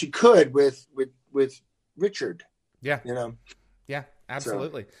happen, but she could with Richard. Yeah. Yeah,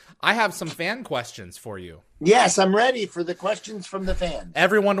 absolutely. So. I have some fan questions for you. Yes, I'm ready for the questions from the fans.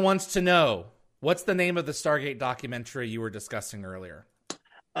 Everyone wants to know, what's the name of the Stargate documentary you were discussing earlier?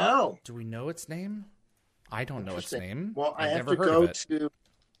 Oh. Do we know its name? I don't know its name. Well, I have to go to...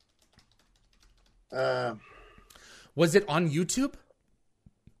 Was it on YouTube?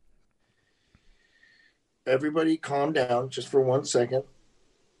 Everybody calm down just for 1 second.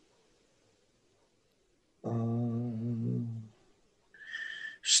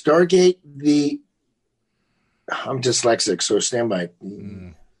 Stargate, I'm dyslexic, so stand by.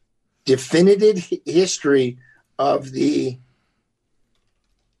 Definitive history of the...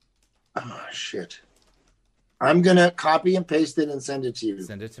 Oh, shit. I'm going to copy and paste it and send it to you.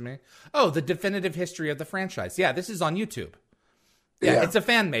 Send it to me. Oh, the definitive history of the franchise. Yeah, this is on YouTube. Yeah. It's a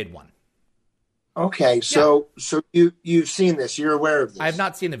fan-made one. Okay, so you've seen this. You're aware of this. I have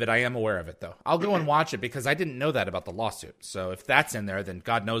not seen of it. I am aware of it, though. I'll go and watch it because I didn't know that about the lawsuit. So if that's in there, then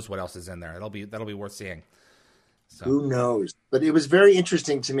God knows what else is in there. That'll be worth seeing. So. Who knows? But it was very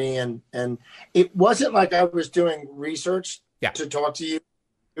interesting to me, and it wasn't like I was doing research to talk to you.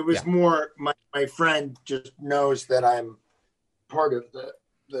 It was more my friend just knows that I'm part of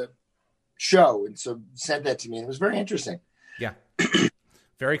the show, and so sent that to me. And it was very interesting. Yeah.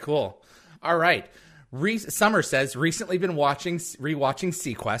 Very cool. All right. Summer says, recently been rewatching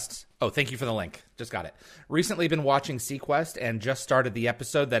Sequest. Oh, thank you for the link. Just got it. Recently been watching Sequest and just started the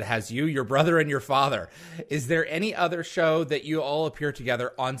episode that has you, your brother, and your father. Is there any other show that you all appear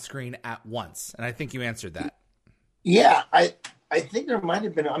together on screen at once? And I think you answered that. Yeah, I think there might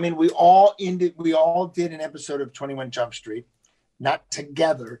have been. I mean, we all did an episode of 21 Jump Street, not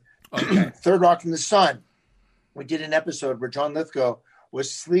together. Okay. Third Rock from the Sun. We did an episode where John Lithgow was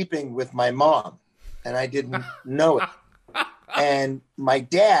sleeping with my mom, and I didn't know it. And my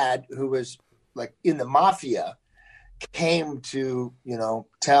dad, who was like in the mafia, came to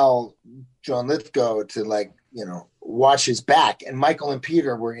tell John Lithgow to watch his back, and Michael and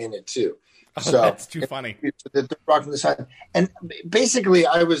Peter were in it too. Oh, so that's too funny. The Rock from the Sun, and basically,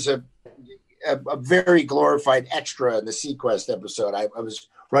 I was a very glorified extra in the Sequest episode. I was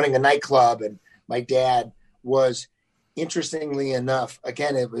running a nightclub, and my dad was, interestingly enough,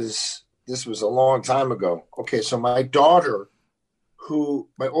 again, this was a long time ago. Okay, so my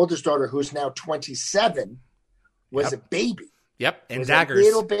oldest daughter, who's now 27, was a baby. Yep, and daggers. A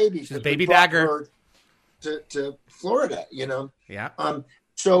little baby. She's a baby dagger. To Florida, Yeah.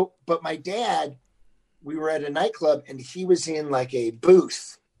 But my dad, we were at a nightclub, and he was in like a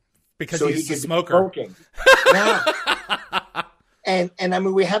booth because he's a smoker. Yeah. and I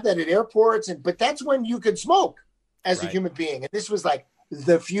mean, we have that at airports, but that's when you could smoke as a human being, and this was like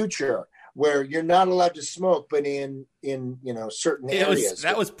the future where you're not allowed to smoke, but in certain areas.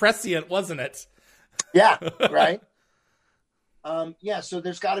 That was prescient, wasn't it? Yeah. Right. So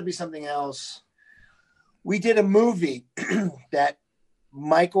there's got to be something else. We did a movie that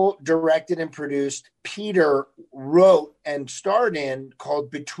Michael directed and produced, Peter wrote and starred in,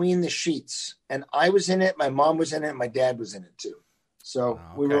 called Between the Sheets. And I was in it, my mom was in it, my dad was in it too. So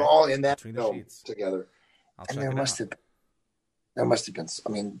we were all in that film together. And there must have been, I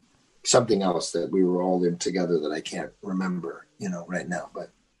mean, something else that we were all in together that I can't remember, right now.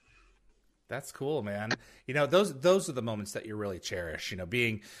 But that's cool, man. Those are the moments that you really cherish. You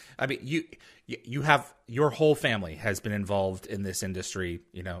have, your whole family has been involved in this industry,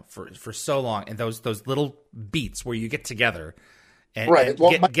 for so long, and those little beats where you get together and,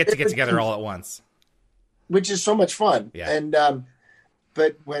 get together all at once, which is so much fun. Yeah. And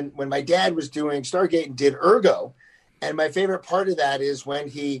but when my dad was doing Stargate and did Ergo, and my favorite part of that is when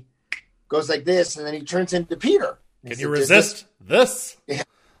he goes like this and then he turns into Peter. Can you resist this? Yeah.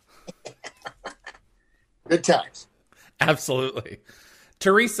 Good times. Absolutely.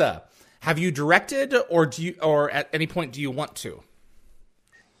 Teresa, have you directed or at any point do you want to?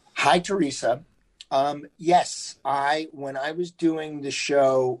 Hi, Teresa. Yes, when I was doing the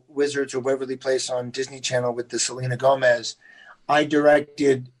show Wizards of Waverly Place on Disney Channel with the Selena Gomez, I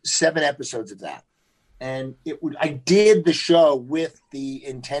directed 7 episodes of that. And I did the show with the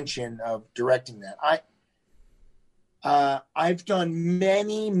intention of directing that. I've done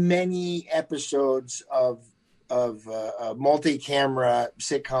many episodes of multi-camera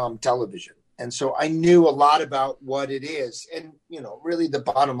sitcom television, and so I knew a lot about what it is. And really, the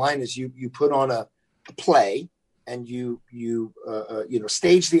bottom line is you put on a play, and you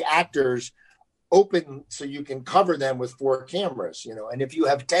stage the actors open so you can cover them with 4 cameras. And if you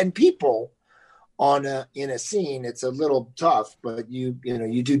have 10 people in a scene, it's a little tough, but you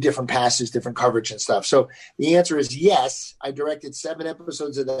do different passes, different coverage and stuff. So the answer is yes. I directed 7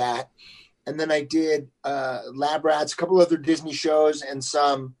 episodes of that. And then I did Lab Rats, a couple other Disney shows, and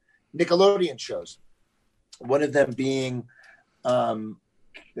some Nickelodeon shows. One of them being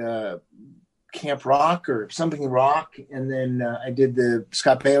Camp Rock or Something Rock. And then I did the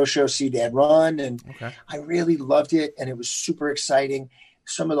Scott Baio show, See Dad Run. And I really loved it. And it was super exciting.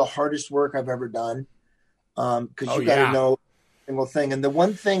 Some of the hardest work I've ever done, because you got to know every single thing. And the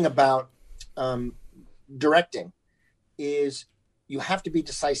one thing about directing is you have to be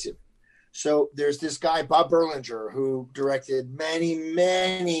decisive. So there's this guy, Bob Berlinger, who directed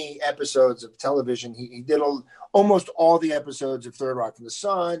many episodes of television. He did almost all the episodes of Third Rock from the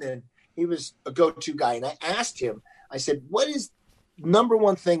Sun, and he was a go-to guy. And I asked him, I said, what is number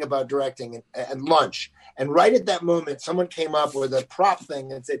one thing about directing and lunch? And right at that moment, someone came up with a prop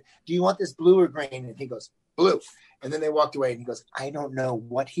thing and said, do you want this blue or green? And he goes, blue. And then they walked away, and he goes, I don't know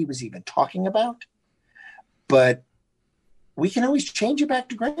what he was even talking about, but we can always change it back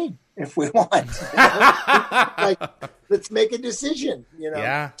to green if we want. Like, let's make a decision,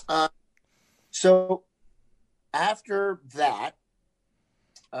 Yeah. So after that,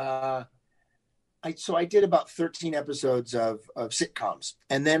 I did about 13 episodes of sitcoms,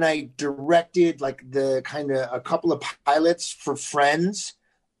 and then I directed like a couple of pilots for Friends.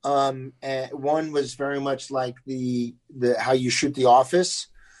 And one was very much like the how you shoot The Office.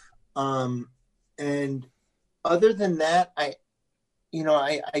 And other than that, I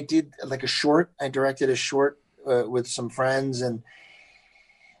did like a short. I directed a short with some friends, and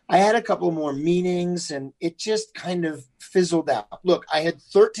I had a couple more meetings, and it just kind of fizzled out. Look, I had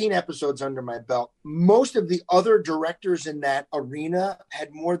 13 episodes under my belt. Most of the other directors in that arena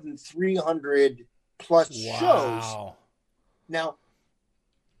had more than 300 plus shows. Now,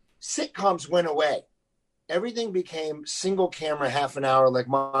 sitcoms went away. Everything became single camera, half an hour, like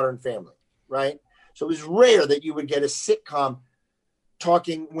Modern Family, right? So it was rare that you would get a sitcom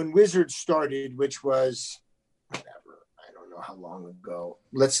talking when Wizards started, which was how long ago.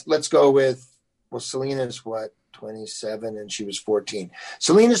 Let's go with, Selena's 27, and she was 14.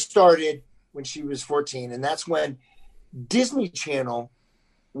 Selena started when she was 14, and that's when Disney Channel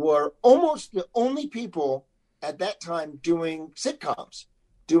were almost the only people at that time doing sitcoms,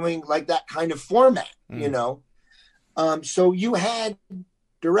 doing like that kind of format, so you had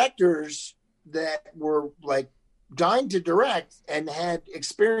directors that were like dying to direct and had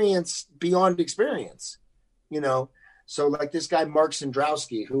experience beyond experience, So like this guy, Mark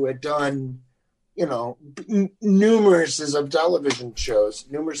Sandrowski, who had done, numerous amounts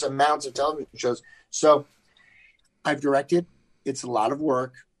of television shows. So I've directed. It's a lot of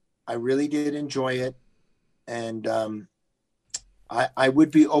work. I really did enjoy it. And I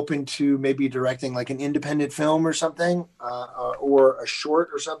would be open to maybe directing like an independent film or something, or a short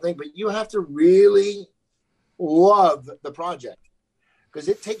or something. But you have to really love the project, because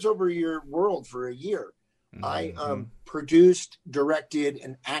it takes over your world for a year. I produced, directed,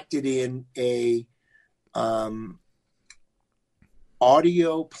 and acted in a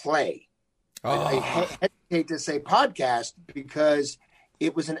audio play. I hesitate to say podcast because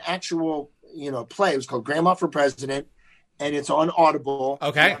it was an actual, play. It was called Grandma for President, and it's on Audible.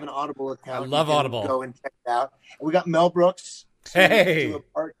 Okay. I have an Audible account. I love Audible. Go and check it out. And we got Mel Brooks. Hey.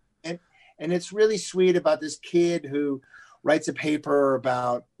 And it's really sweet about this kid who writes a paper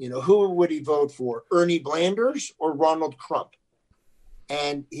about, who would he vote for, Ernie Blanders or Ronald Crump?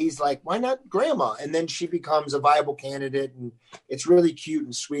 And he's like, why not Grandma? And then she becomes a viable candidate, and it's really cute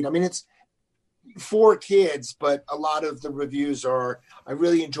and sweet. I mean, it's 4 kids, but a lot of the reviews are, I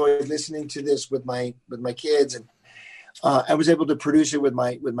really enjoyed listening to this with my kids. And I was able to produce it with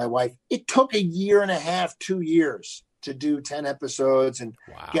my wife. It took 1.5 years, 2 years to do 10 episodes and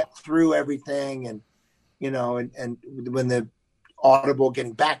get through everything. And, and when the Audible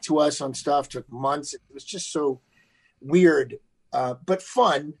getting back to us on stuff took months, it was just so weird, but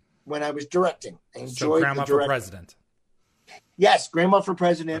fun when I was directing. I enjoyed Grandma for President. Yes, Grandma for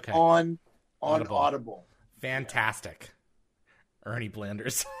President on on Audible. Fantastic. Ernie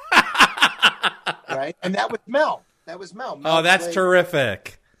Blanders. Right? And that was Mel. Mel that's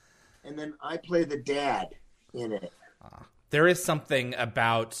terrific. And then I play the dad in it. There is something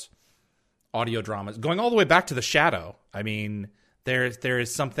about audio dramas, going all the way back to The Shadow. I mean, there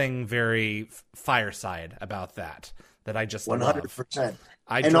is something very fireside about that I just 100%. love.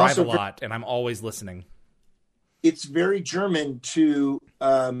 I drive a lot, and I'm always listening. It's very German to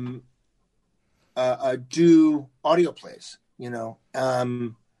do audio plays.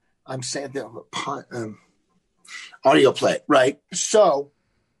 I'm saying audio play, right? So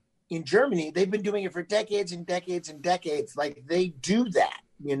in Germany, they've been doing it for decades and decades and decades. Like, they do that,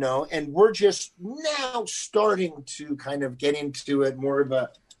 and we're just now starting to kind of get into it, more of a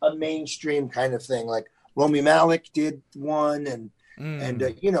mainstream kind of thing. Like Rami Malek did one, and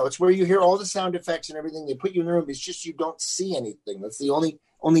it's where you hear all the sound effects and everything. They put you in the room. It's just you don't see anything. That's the only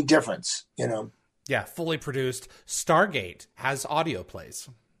difference, Yeah, fully produced. Stargate has audio plays.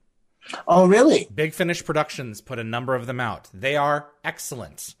 Oh, really? Big Finish Productions put a number of them out. They are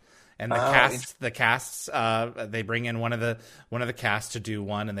excellent. And the casts, they bring in one of the cast to do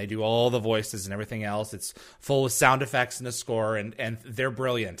one, and they do all the voices and everything else. It's full of sound effects and a score, and they're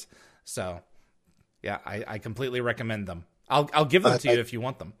brilliant. So, yeah, I completely recommend them. I'll give them to you if you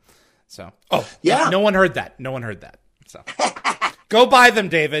want them. So, yeah, no one heard that. So, go buy them,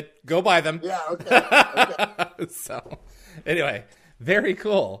 David. Go buy them. Yeah, okay. So, anyway, very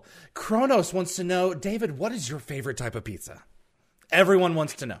cool. Kronos wants to know, David, what is your favorite type of pizza? Everyone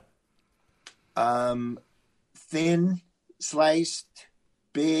wants to know. Thin, sliced,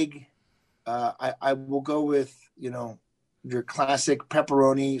 big. I will go with, your classic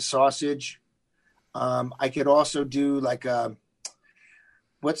pepperoni sausage. I could also do like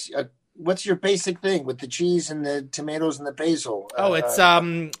what's your basic thing with the cheese and the tomatoes and the basil? It's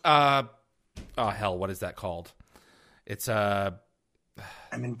what is that called? It's I'm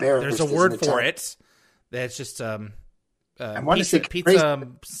embarrassed. There's a word for it. That's just I want to say pizza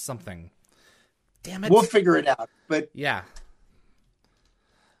something. Damn it. We'll figure it out. But yeah.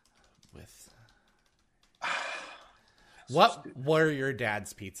 What were your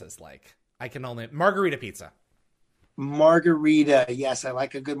dad's pizzas like? I can only margarita pizza. Margarita, yes, I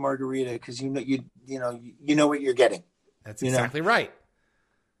like a good margarita because you know what you're getting. That's exactly right.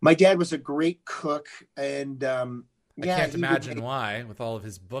 My dad was a great cook, and I can't imagine why, with all of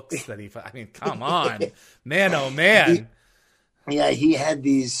his books that come on, man, oh man. He had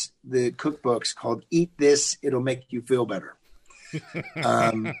the cookbooks called "Eat This, It'll Make You Feel Better."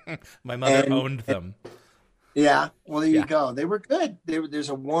 My mother owned them. Yeah, well, there you go. They were good. There's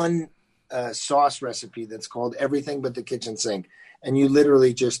a one sauce recipe that's called "Everything But the Kitchen Sink," and you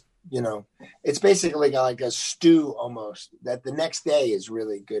literally just, it's basically like a stew almost. That the next day is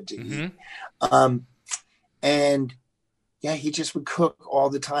really good to eat. And yeah, he just would cook all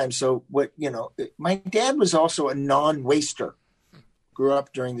the time. So my dad was also a non-waster. Grew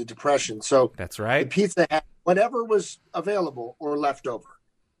up during the Depression, so that's right. The pizza had whatever was available or left over,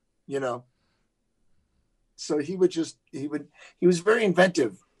 So he was very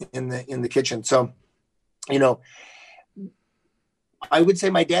inventive in the kitchen. So, I would say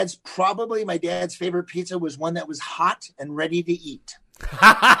my dad's favorite pizza was one that was hot and ready to eat.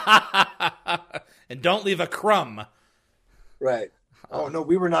 And don't leave a crumb. Right. Oh no,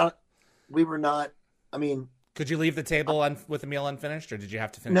 we were not. I mean, could you leave the table with the meal unfinished, or did you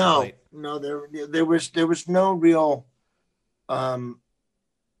have to finish the plate? No. There was no real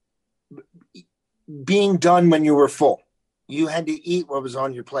being done when you were full. You had to eat what was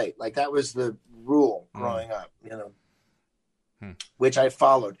on your plate. Like that was the rule growing up, which I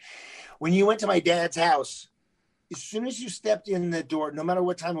followed. When you went to my dad's house, as soon as you stepped in the door, no matter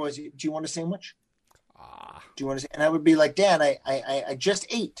what time it was, do you want a sandwich? Do you want to? And I would be like, Dad, I just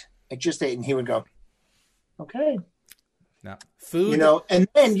ate. And he would go, okay. No. Food. And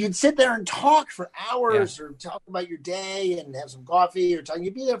then you'd sit there and talk for hours or talk about your day and have some coffee or talk.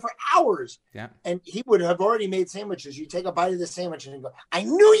 You'd be there for hours. Yeah. And he would have already made sandwiches. You take a bite of the sandwich and he'd go, I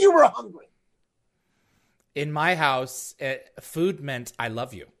knew you were hungry. In my house, food meant I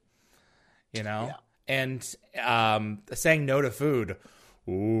love you, Yeah. And saying no to food.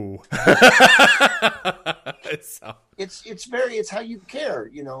 Ooh. So. It's how you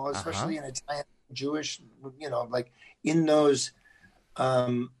care, especially in Italian, Jewish, like in those,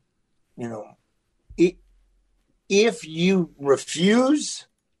 if you refuse,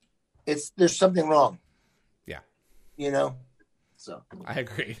 there's something wrong. Yeah. So I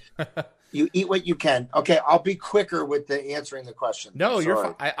agree. You eat what you can. Okay. I'll be quicker with answering the question. No,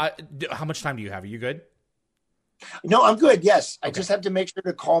 you're fine. How much time do you have? Are you good? No, I'm good. Yes. I just have to make sure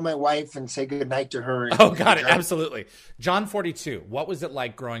to call my wife and say goodnight to her. Oh, got it. Absolutely. John 42. What was it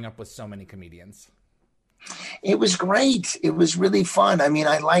like growing up with so many comedians? It was great. It was really fun. I mean,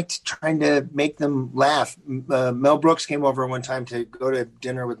 I liked trying to make them laugh. Mel Brooks came over one time to go to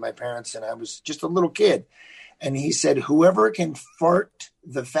dinner with my parents, and I was just a little kid. And he said, whoever can fart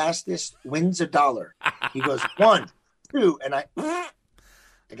the fastest wins $1. He goes, 1, 2, and I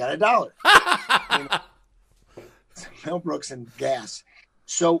got $1. You know? Mel Brooks and gas.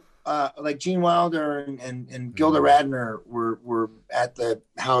 So like Gene Wilder and Gilda Radner were at the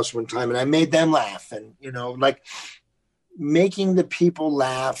house one time, and I made them laugh. And, you know, like making the people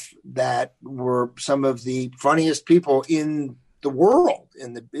laugh that were some of the funniest people in the world,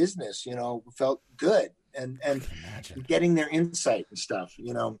 in the business, you know, felt good. And getting their insight and stuff,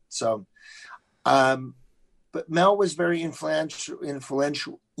 you know. So but Mel was very influential.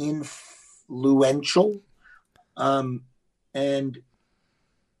 And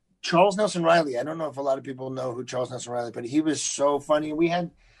Charles Nelson Riley, I don't know if a lot of people know who Charles Nelson Riley, but he was so funny. We had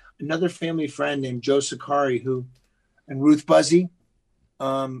another family friend named Joe Sakari and Ruth Buzzy.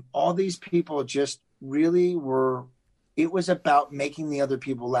 All these people just really were, it was about making the other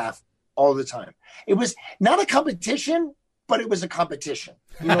people laugh all the time. It was not a competition, but it was a competition.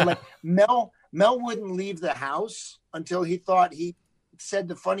 You know, like Mel wouldn't leave the house until he thought he said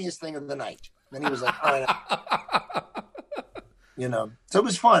the funniest thing of the night. Then he was like, all right. You know, so it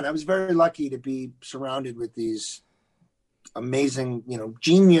was fun. I was very lucky to be surrounded with these amazing, you know,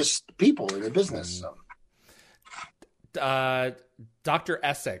 genius people in the business. So. Dr.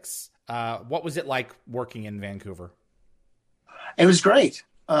 Essex, what was it like working in Vancouver? It was great.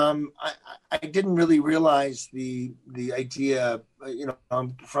 I didn't really realize the idea, you know,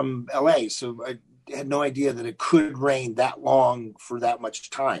 I'm from LA, so I had no idea that it could rain that long for that much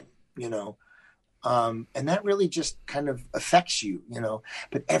time, you know. And that really just kind of affects you, you know.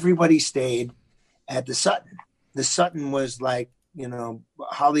 But everybody stayed at the Sutton. The Sutton was like, you know,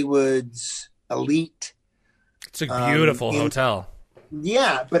 Hollywood's elite. It's a beautiful hotel.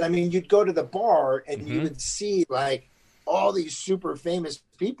 Yeah, but I mean, you'd go to the bar and you would see like all these super famous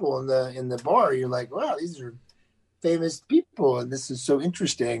people in the bar. You're like, wow, these are famous people, and this is so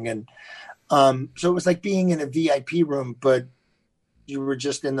interesting. And so it was like being in a VIP room, but you were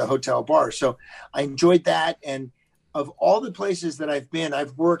just in the hotel bar. So I enjoyed that. And of all the places that I've been,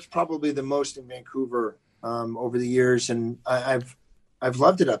 I've worked probably the most in Vancouver over the years. And I've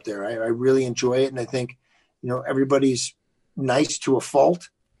loved it up there. I really enjoy it. And I think, you know, everybody's nice to a fault.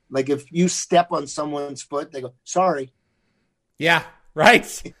 Like if you step on someone's foot, they go, sorry. Yeah.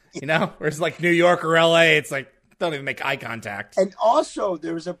 Right. You know, whereas like New York or LA, it's like, don't even make eye contact. And also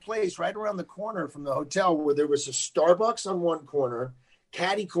there was a place right around the corner from the hotel where there was a Starbucks on one corner,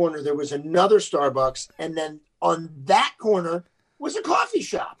 catty corner, there was another Starbucks. And then on that corner was a coffee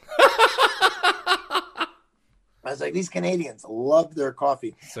shop. I was like, these Canadians love their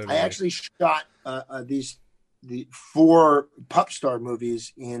coffee. So I actually shot the 4 Pup Star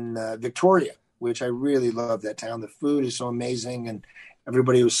movies in Victoria, which I really love that town. The food is so amazing and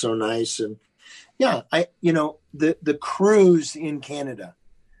everybody was so nice. And yeah, you know, the crews in Canada,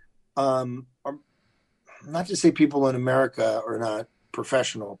 are not to say people in America are not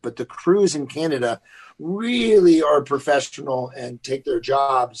professional, but the crews in Canada really are professional and take their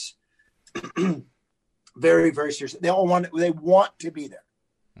jobs very, very seriously. They want to be there.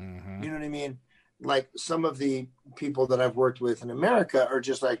 Mm-hmm. You know what I mean? Like some of the people that I've worked with in America are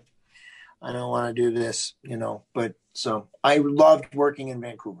just like, I don't want to do this, you know, but so I loved working in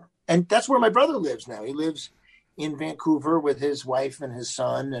Vancouver. And that's where my brother lives now. He lives in Vancouver with his wife and his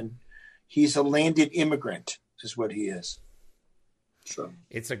son, and he's a landed immigrant, is what he is. So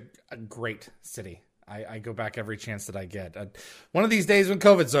it's a great city. I go back every chance that I get. One of these days when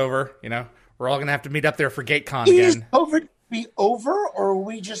COVID's over, you know, we're all going to have to meet up there for GateCon again. Is COVID be over, or are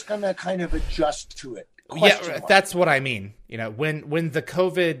we just going to kind of adjust to it? Yeah, that's what I mean. You know, when the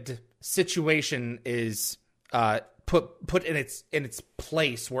COVID situation is put in its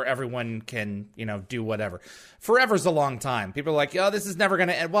place where everyone can, you know, do whatever. Forever's a long time. People are like, oh, this is never going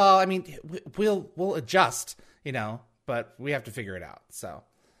to end. Well, I mean, we'll adjust, you know, but we have to figure it out. So,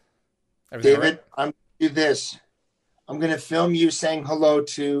 David, right? I'm going to do this. I'm going to film you saying hello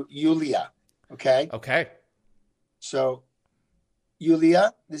to Yulia. Okay. Okay. So,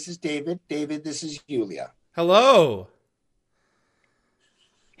 Yulia, this is David. David, this is Yulia. Hello.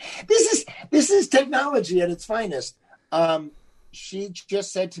 This is technology at its finest. She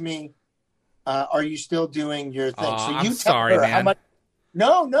just said to me, "Are you still doing your thing?" So you I'm sorry, her man. How much?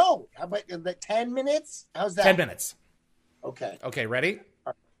 No. How about 10 minutes? How's that? 10 minutes. Okay. Okay. Ready?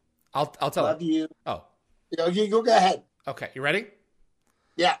 I'll tell Love her. you. Oh. You go ahead. Okay, you ready?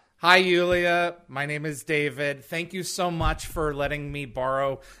 Yeah. Hi, Yulia. My name is David. Thank you so much for letting me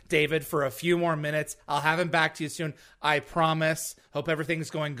borrow David for a few more minutes. I'll have him back to you soon. I promise. Hope everything's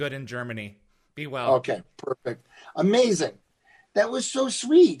going good in Germany. Be well. Okay, perfect. Amazing. That was so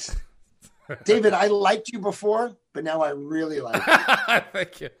sweet. David, I liked you before, but now I really like you.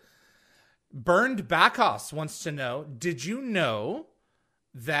 Thank you. Burned Backhouse wants to know, did you know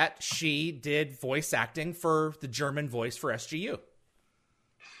that she did voice acting for the German voice for SGU?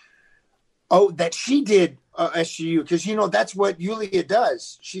 Oh, that she did SGU, because that's what Yulia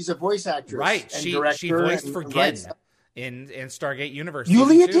does. She's a voice actress, right? And She voiced for Gin in Stargate Universe.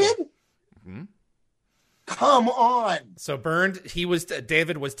 Yulia did. Mm-hmm. Come on. So Burned,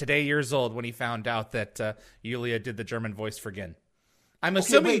 David was today years old when he found out that Yulia did the German voice for Gin. I'm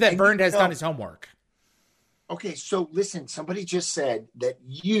assuming that Burned has done his homework. Okay, so listen, somebody just said that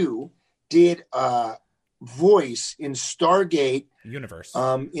you did voice in Stargate Universe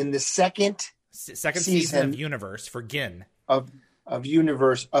in the second season of Universe for Gin of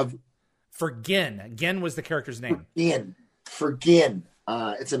Universe of for Gin. Gin was the character's name. For Gin.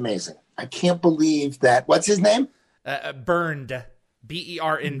 It's amazing. I can't believe that. What's his name? Burned.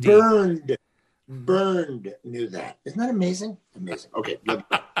 Berned. Burned knew that. Isn't that amazing? Amazing. Okay.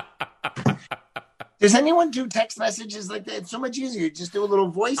 Does anyone do text messages like that? It's so much easier. Just do a little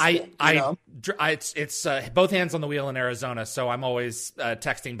voice thing. It's both hands on the wheel in Arizona, so I'm always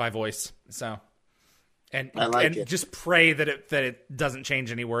texting by voice. So, and just pray that it doesn't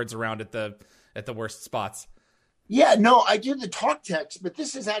change any words around at the worst spots. Yeah, no, I do the talk text, but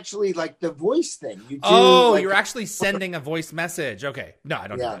this is actually like the voice thing. You're actually sending a voice message. Okay, no, I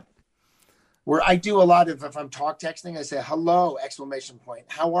don't do that. Where I do a lot of, if I'm talk texting, I say, hello, !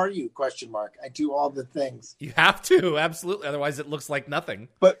 How are you? ? I do all the things. You have to, absolutely. Otherwise it looks like nothing.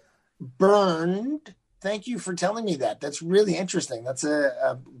 But Burned, thank you for telling me that. That's really interesting. That's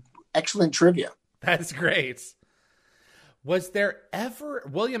a excellent trivia. That's great. Was there ever,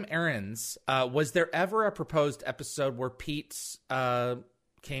 William Ahrens, was there ever a proposed episode where Pete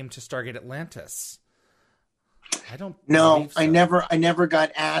came to Stargate Atlantis? I don't know. So. I never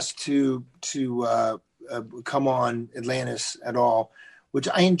got asked to come on Atlantis at all, which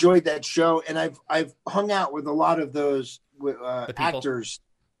I enjoyed that show, and I've hung out with a lot of those actors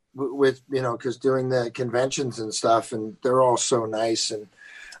with because doing the conventions and stuff, and they're all so nice.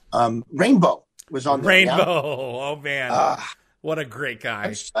 And Rainbow was on there. Rainbow, oh man, what a great guy!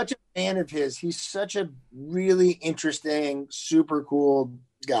 I'm such a fan of his. He's such a really interesting, super cool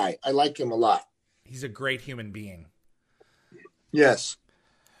guy. I like him a lot. He's a great human being. Yes.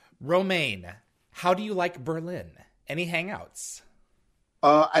 Romaine, how do you like Berlin? Any hangouts?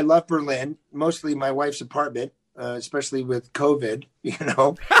 I love Berlin, mostly my wife's apartment, especially with COVID,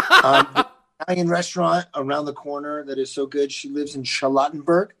 the Italian restaurant around the corner that is so good. She lives in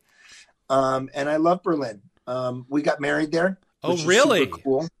Charlottenburg. And I love Berlin. We got married there. Oh, really? Super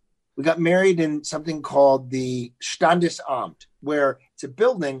cool. We got married in something called the Standesamt, where it's a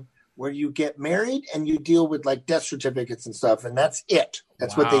building where you get married and you deal with like death certificates and stuff. And that's it.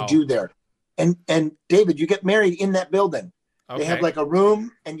 That's what they do there. And David, you get married in that building. Okay. They have like a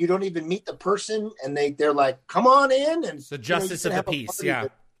room and you don't even meet the person. And they're like, come on in. And it's the justice of the peace. Yeah.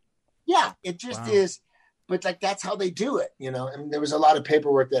 Yeah. It just is. But like, that's how they do it, and there was a lot of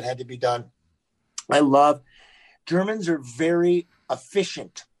paperwork that had to be done. Germans are very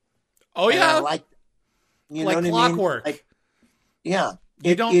efficient. Oh yeah. I like like clockwork. Like, yeah.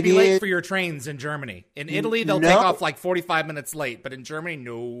 You don't be late for your trains in Germany. In Italy, they'll take off like 45 minutes late, but in Germany,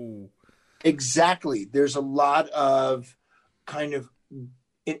 no. Exactly. There's a lot of kind of,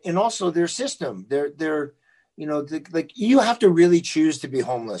 and also their system. They're like you have to really choose to be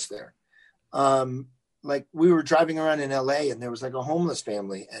homeless there. Like we were driving around in LA and there was like a homeless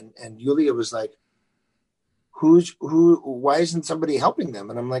family, and Yulia was like, why isn't somebody helping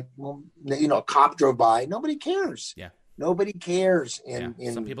them? And I'm like, well, a cop drove by. Nobody cares. Yeah. Nobody cares. In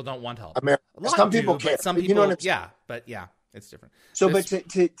some people don't want help. America. Some people care. Some people, it's different. So, but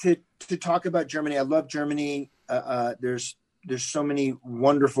to talk about Germany, I love Germany. There's so many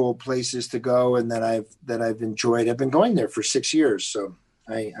wonderful places to go, and that I've enjoyed. I've been going there for 6 years, so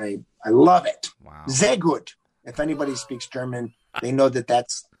I love it. Wow. Sehr gut. If anybody speaks German, they know that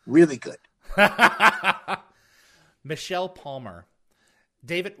that's really good. Michelle Palmer,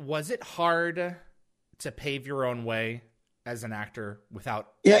 David, was it hard to pave your own way as an actor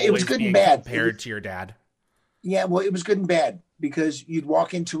without it was good and bad compared to your dad? Yeah, well, it was good and bad because you'd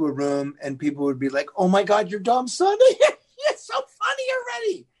walk into a room and people would be like, "Oh my God, your dumb son! You're so funny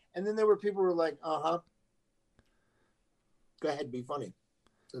already!" And then there were people who were like, "Uh-huh, go ahead, be funny.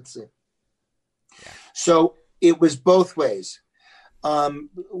 Let's see." Yeah. So it was both ways.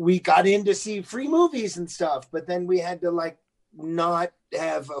 We got in to see free movies and stuff, but then we had to like not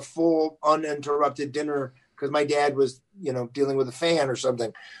have a full uninterrupted dinner because my dad was, dealing with a fan or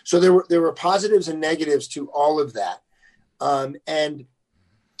something. So there were positives and negatives to all of that. And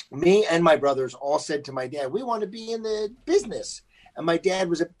me and my brothers all said to my dad, we want to be in the business. And my dad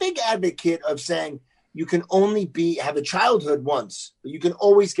was a big advocate of saying, you can only have a childhood once, but you can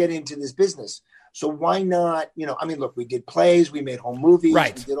always get into this business. So why not, look, we did plays, we made home movies,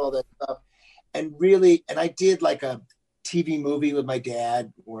 right. We did all that stuff. And really, I did like a TV movie with my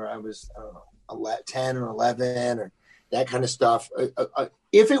dad where I was, 10 or 11 or that kind of stuff.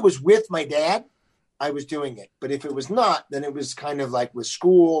 If it was with my dad, I was doing it. But if it was not, then it was kind of like with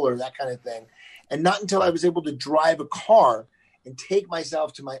school or that kind of thing. And not until I was able to drive a car and take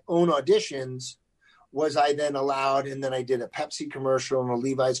myself to my own auditions was I then allowed. And then I did a Pepsi commercial and a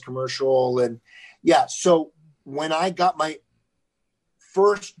Levi's commercial. And yeah, so when I got my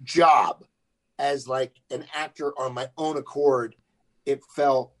first job as like an actor on my own accord, it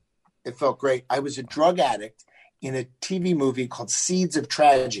felt great. I was a drug addict in a TV movie called Seeds of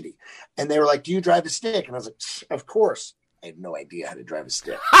Tragedy. And they were like, do you drive a stick? And I was like, of course. I had no idea how to drive a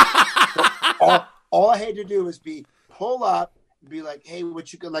stick. all I had to do was pull up, be like, hey,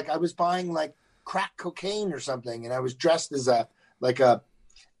 what you could, like, I was buying like crack cocaine or something. And I was dressed as a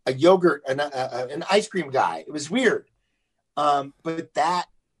yogurt, an ice cream guy. It was weird. But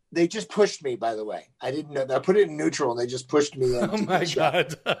they just pushed me, by the way. I didn't know that. I put it in neutral and they just pushed me. Oh my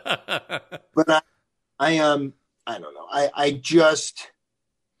God. But I don't know.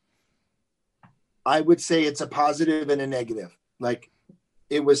 I would say it's a positive and a negative. Like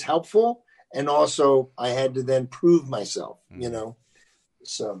it was helpful. And also I had to then prove myself,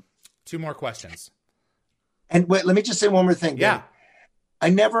 so. 2 more questions. And wait, let me just say one more thing. Yeah. Dave. I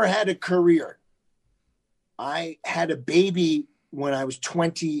never had a career. I had a baby when I was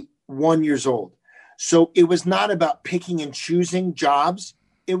 21 years old. So it was not about picking and choosing jobs.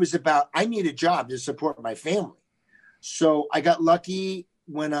 It was about, I need a job to support my family. So I got lucky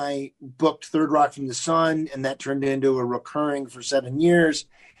when I booked Third Rock from the Sun, and that turned into a recurring for 7 years.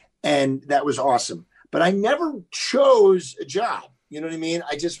 And that was awesome. But I never chose a job. You know what I mean?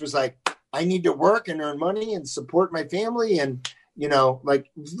 I just was like, I need to work and earn money and support my family. And,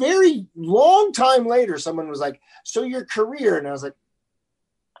 like very long time later, someone was like, so your career? And I was like,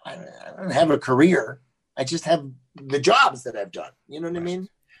 I don't have a career. I just have the jobs that I've done. You know what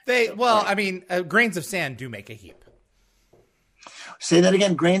I mean? Grains of sand do make a heap. Say that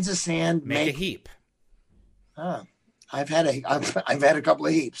again. Grains of sand make a heap. I've had a couple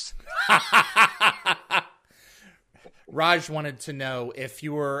of heaps. Raj wanted to know if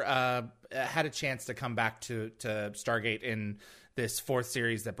you were had a chance to come back to Stargate in this 4th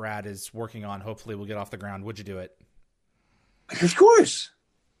series that Brad is working on. Hopefully we'll get off the ground. Would you do it? Of course.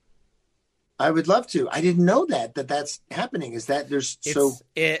 I would love to. I didn't know that's happening. Is that there's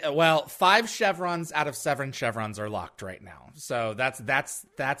 5 chevrons out of 7 chevrons are locked right now. So that's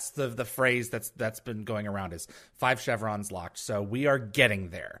the phrase that's been going around is 5 chevrons locked. So we are getting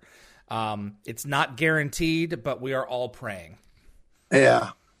there. It's not guaranteed, but we are all praying.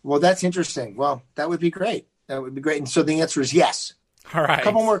 Yeah. Well, that's interesting. Well, that would be great. That would be great. And so the answer is yes. All right. A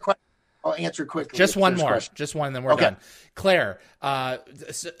couple more questions. I'll answer quickly. Just one more. Just one, and then we're done. Claire,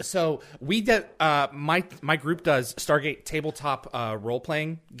 so we did, my group does Stargate tabletop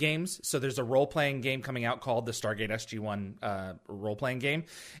role-playing games. So there's a role-playing game coming out called the Stargate SG-1 role-playing game.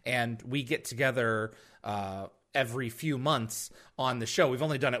 And we get together every few months on the show. We've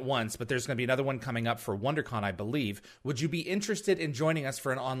only done it once, but there's going to be another one coming up for WonderCon, I believe. Would you be interested in joining us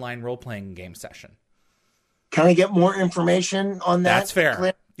for an online role-playing game session? Can I get more information on that? That's fair.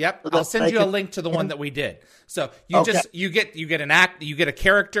 Claire? Yep, I'll send you a link to the one that we did. So you get an act, you get a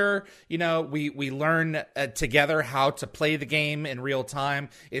character. We learn together how to play the game in real time.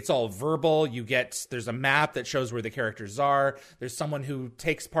 It's all verbal. There's a map that shows where the characters are. There's someone who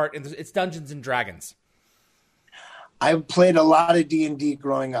takes part in it's Dungeons and Dragons. I played a lot of D&D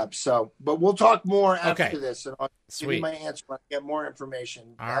growing up, but we'll talk more after this, and I'll give you my answer when I get more information.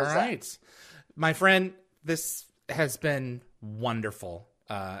 All right, my friend, this has been wonderful.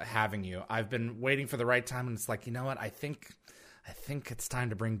 Having you. I've been waiting for the right time, and it's like, you know what? I think it's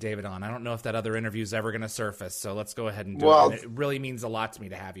time to bring David on. I don't know if that other interview is ever going to surface, so let's go ahead and do it. It really means a lot to me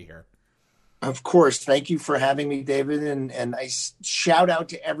to have you here. Of course. Thank you for having me, David, and I shout out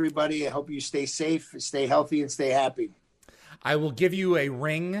to everybody. I hope you stay safe, stay healthy, and stay happy. I will give you a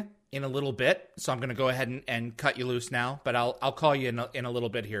ring in a little bit, so I'm going to go ahead and cut you loose now, but I'll call you in a little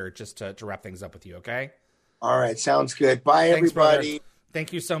bit here just to wrap things up with you, okay? All right. Sounds good. Bye, Thanks, everybody. Brother.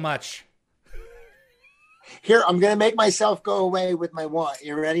 Thank you so much. Here, I'm going to make myself go away with my wand.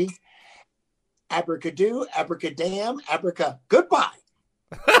 You ready? Abracadoo, abracadam, abraca. Goodbye.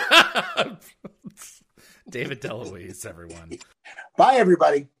 David DeLuise, everyone. Bye,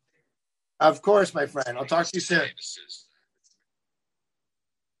 everybody. Of course, my friend. I'll talk to you soon.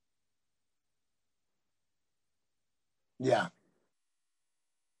 Yeah.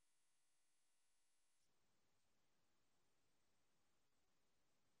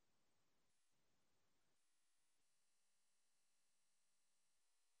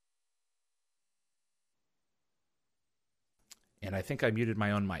 And I think I muted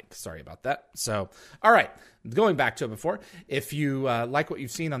my own mic. Sorry about that. So, all right. Going back to it before, if you like what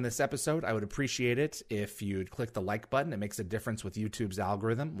you've seen on this episode, I would appreciate it if you'd click the like button. It makes a difference with YouTube's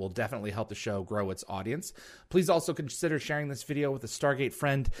algorithm. Will definitely help the show grow its audience. Please also consider sharing this video with a Stargate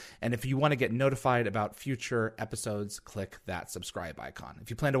friend. And if you want to get notified about future episodes, click that subscribe icon. If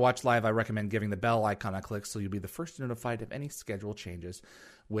you plan to watch live, I recommend giving the bell icon a click so you'll be the first notified of any schedule changes,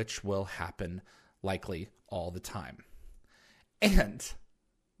 which will happen likely all the time. And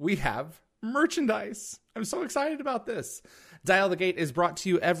we have merchandise. I'm so excited about this. Dial the Gate is brought to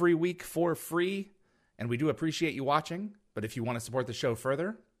you every week for free, and we do appreciate you watching. But if you want to support the show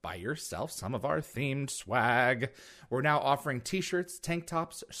further, buy yourself some of our themed swag. We're now offering t-shirts, tank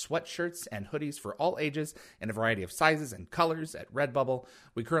tops, sweatshirts, and hoodies for all ages in a variety of sizes and colors at Redbubble.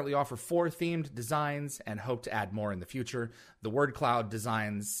 We currently offer 4 themed designs and hope to add more in the future. The word cloud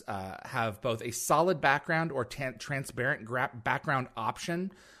designs have both a solid background or transparent background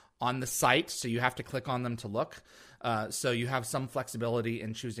option on the site, so you have to click on them to look. So you have some flexibility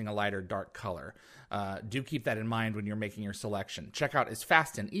in choosing a light or dark color. Do keep that in mind when you're making your selection. Checkout is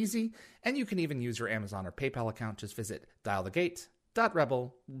fast and easy, and you can even use your Amazon or PayPal account. Just visit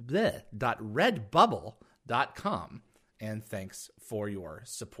dialthegate.redbubble.com. And thanks for your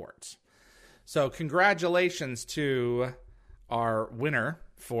support. So congratulations to our winner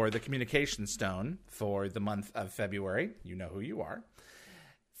for the Communication Stone for the month of February. You know who you are.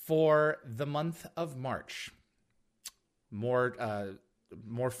 For the month of March, more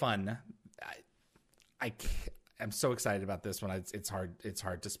fun. I'm so excited about this one. It's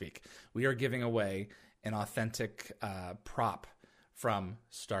hard to speak. We are giving away an authentic prop from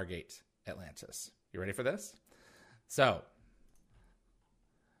Stargate Atlantis. You ready for this? So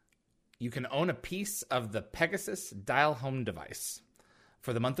you can own a piece of the Pegasus dial home device.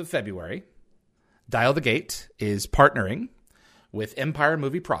 For the month of February, Dial the Gate is partnering with Empire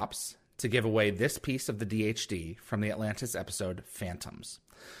Movie Props to give away this piece of the DHD from the Atlantis episode Phantoms.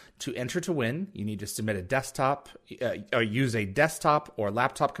 To enter to win, you need to submit a desktop, or use a desktop or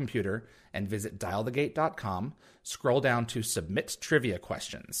laptop computer and visit dialthegate.com. Scroll down to submit trivia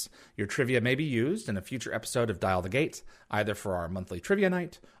questions. Your trivia may be used in a future episode of Dial the Gate, either for our monthly trivia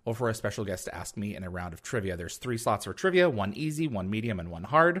night or for a special guest to ask me in a round of trivia. There's 3 slots for trivia, 1 easy, 1 medium, and 1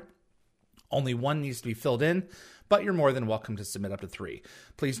 hard. Only 1 needs to be filled in, but you're more than welcome to submit up to 3.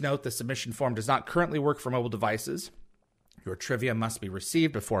 Please note the submission form does not currently work for mobile devices. Your trivia must be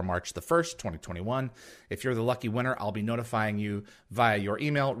received before March the 1st, 2021. If you're the lucky winner, I'll be notifying you via your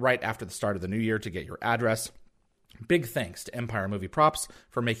email right after the start of the new year to get your address. Big thanks to Empire Movie Props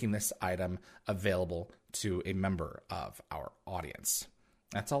for making this item available to a member of our audience.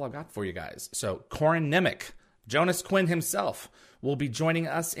 That's all I've got for you guys. So Corin Nemec, Jonas Quinn himself, will be joining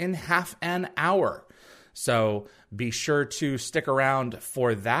us in half an hour. So be sure to stick around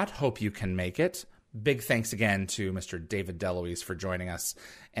for that. Hope you can make it. Big thanks again to Mr. David DeLuise for joining us.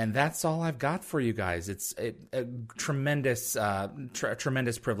 And that's all I've got for you guys. It's a tremendous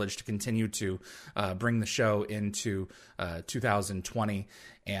privilege to continue to bring the show into 2020.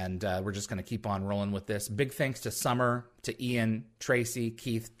 And we're just going to keep on rolling with this. Big thanks to Summer, to Ian, Tracy,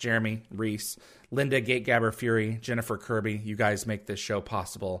 Keith, Jeremy, Reese, Linda, Gategabber Fury, Jennifer Kirby. You guys make this show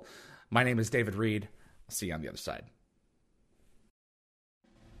possible. My name is David Reed. I'll see you on the other side.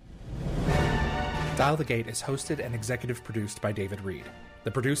 Dial the Gate is hosted and executive produced by David Reed.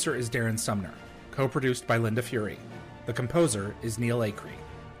 The producer is Darren Sumner. Co-produced by Linda Fury. The composer is Neil Acree.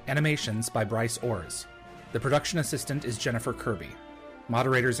 Animations by Bryce Orrs. The production assistant is Jennifer Kirby.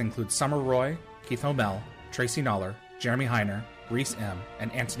 Moderators include Summer Roy, Keith O'Mell, Tracy Noller, Jeremy Heiner, Reese M.,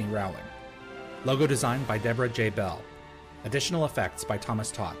 and Anthony Rowling. Logo design by Deborah J. Bell. Additional effects by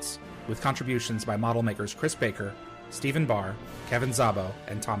Thomas Tots, with contributions by model makers Chris Baker, Stephen Barr, Kevin Zabo,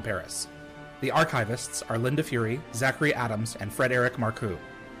 and Tom Paris. The archivists are Linda Fury, Zachary Adams, and Fred Eric Marcoux.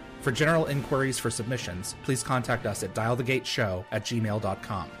 For general inquiries for submissions, please contact us at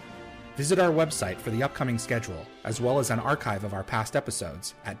dialthegateshow@gmail.com. Visit our website for the upcoming schedule, as well as an archive of our past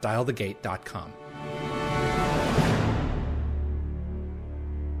episodes at dialthegate.com.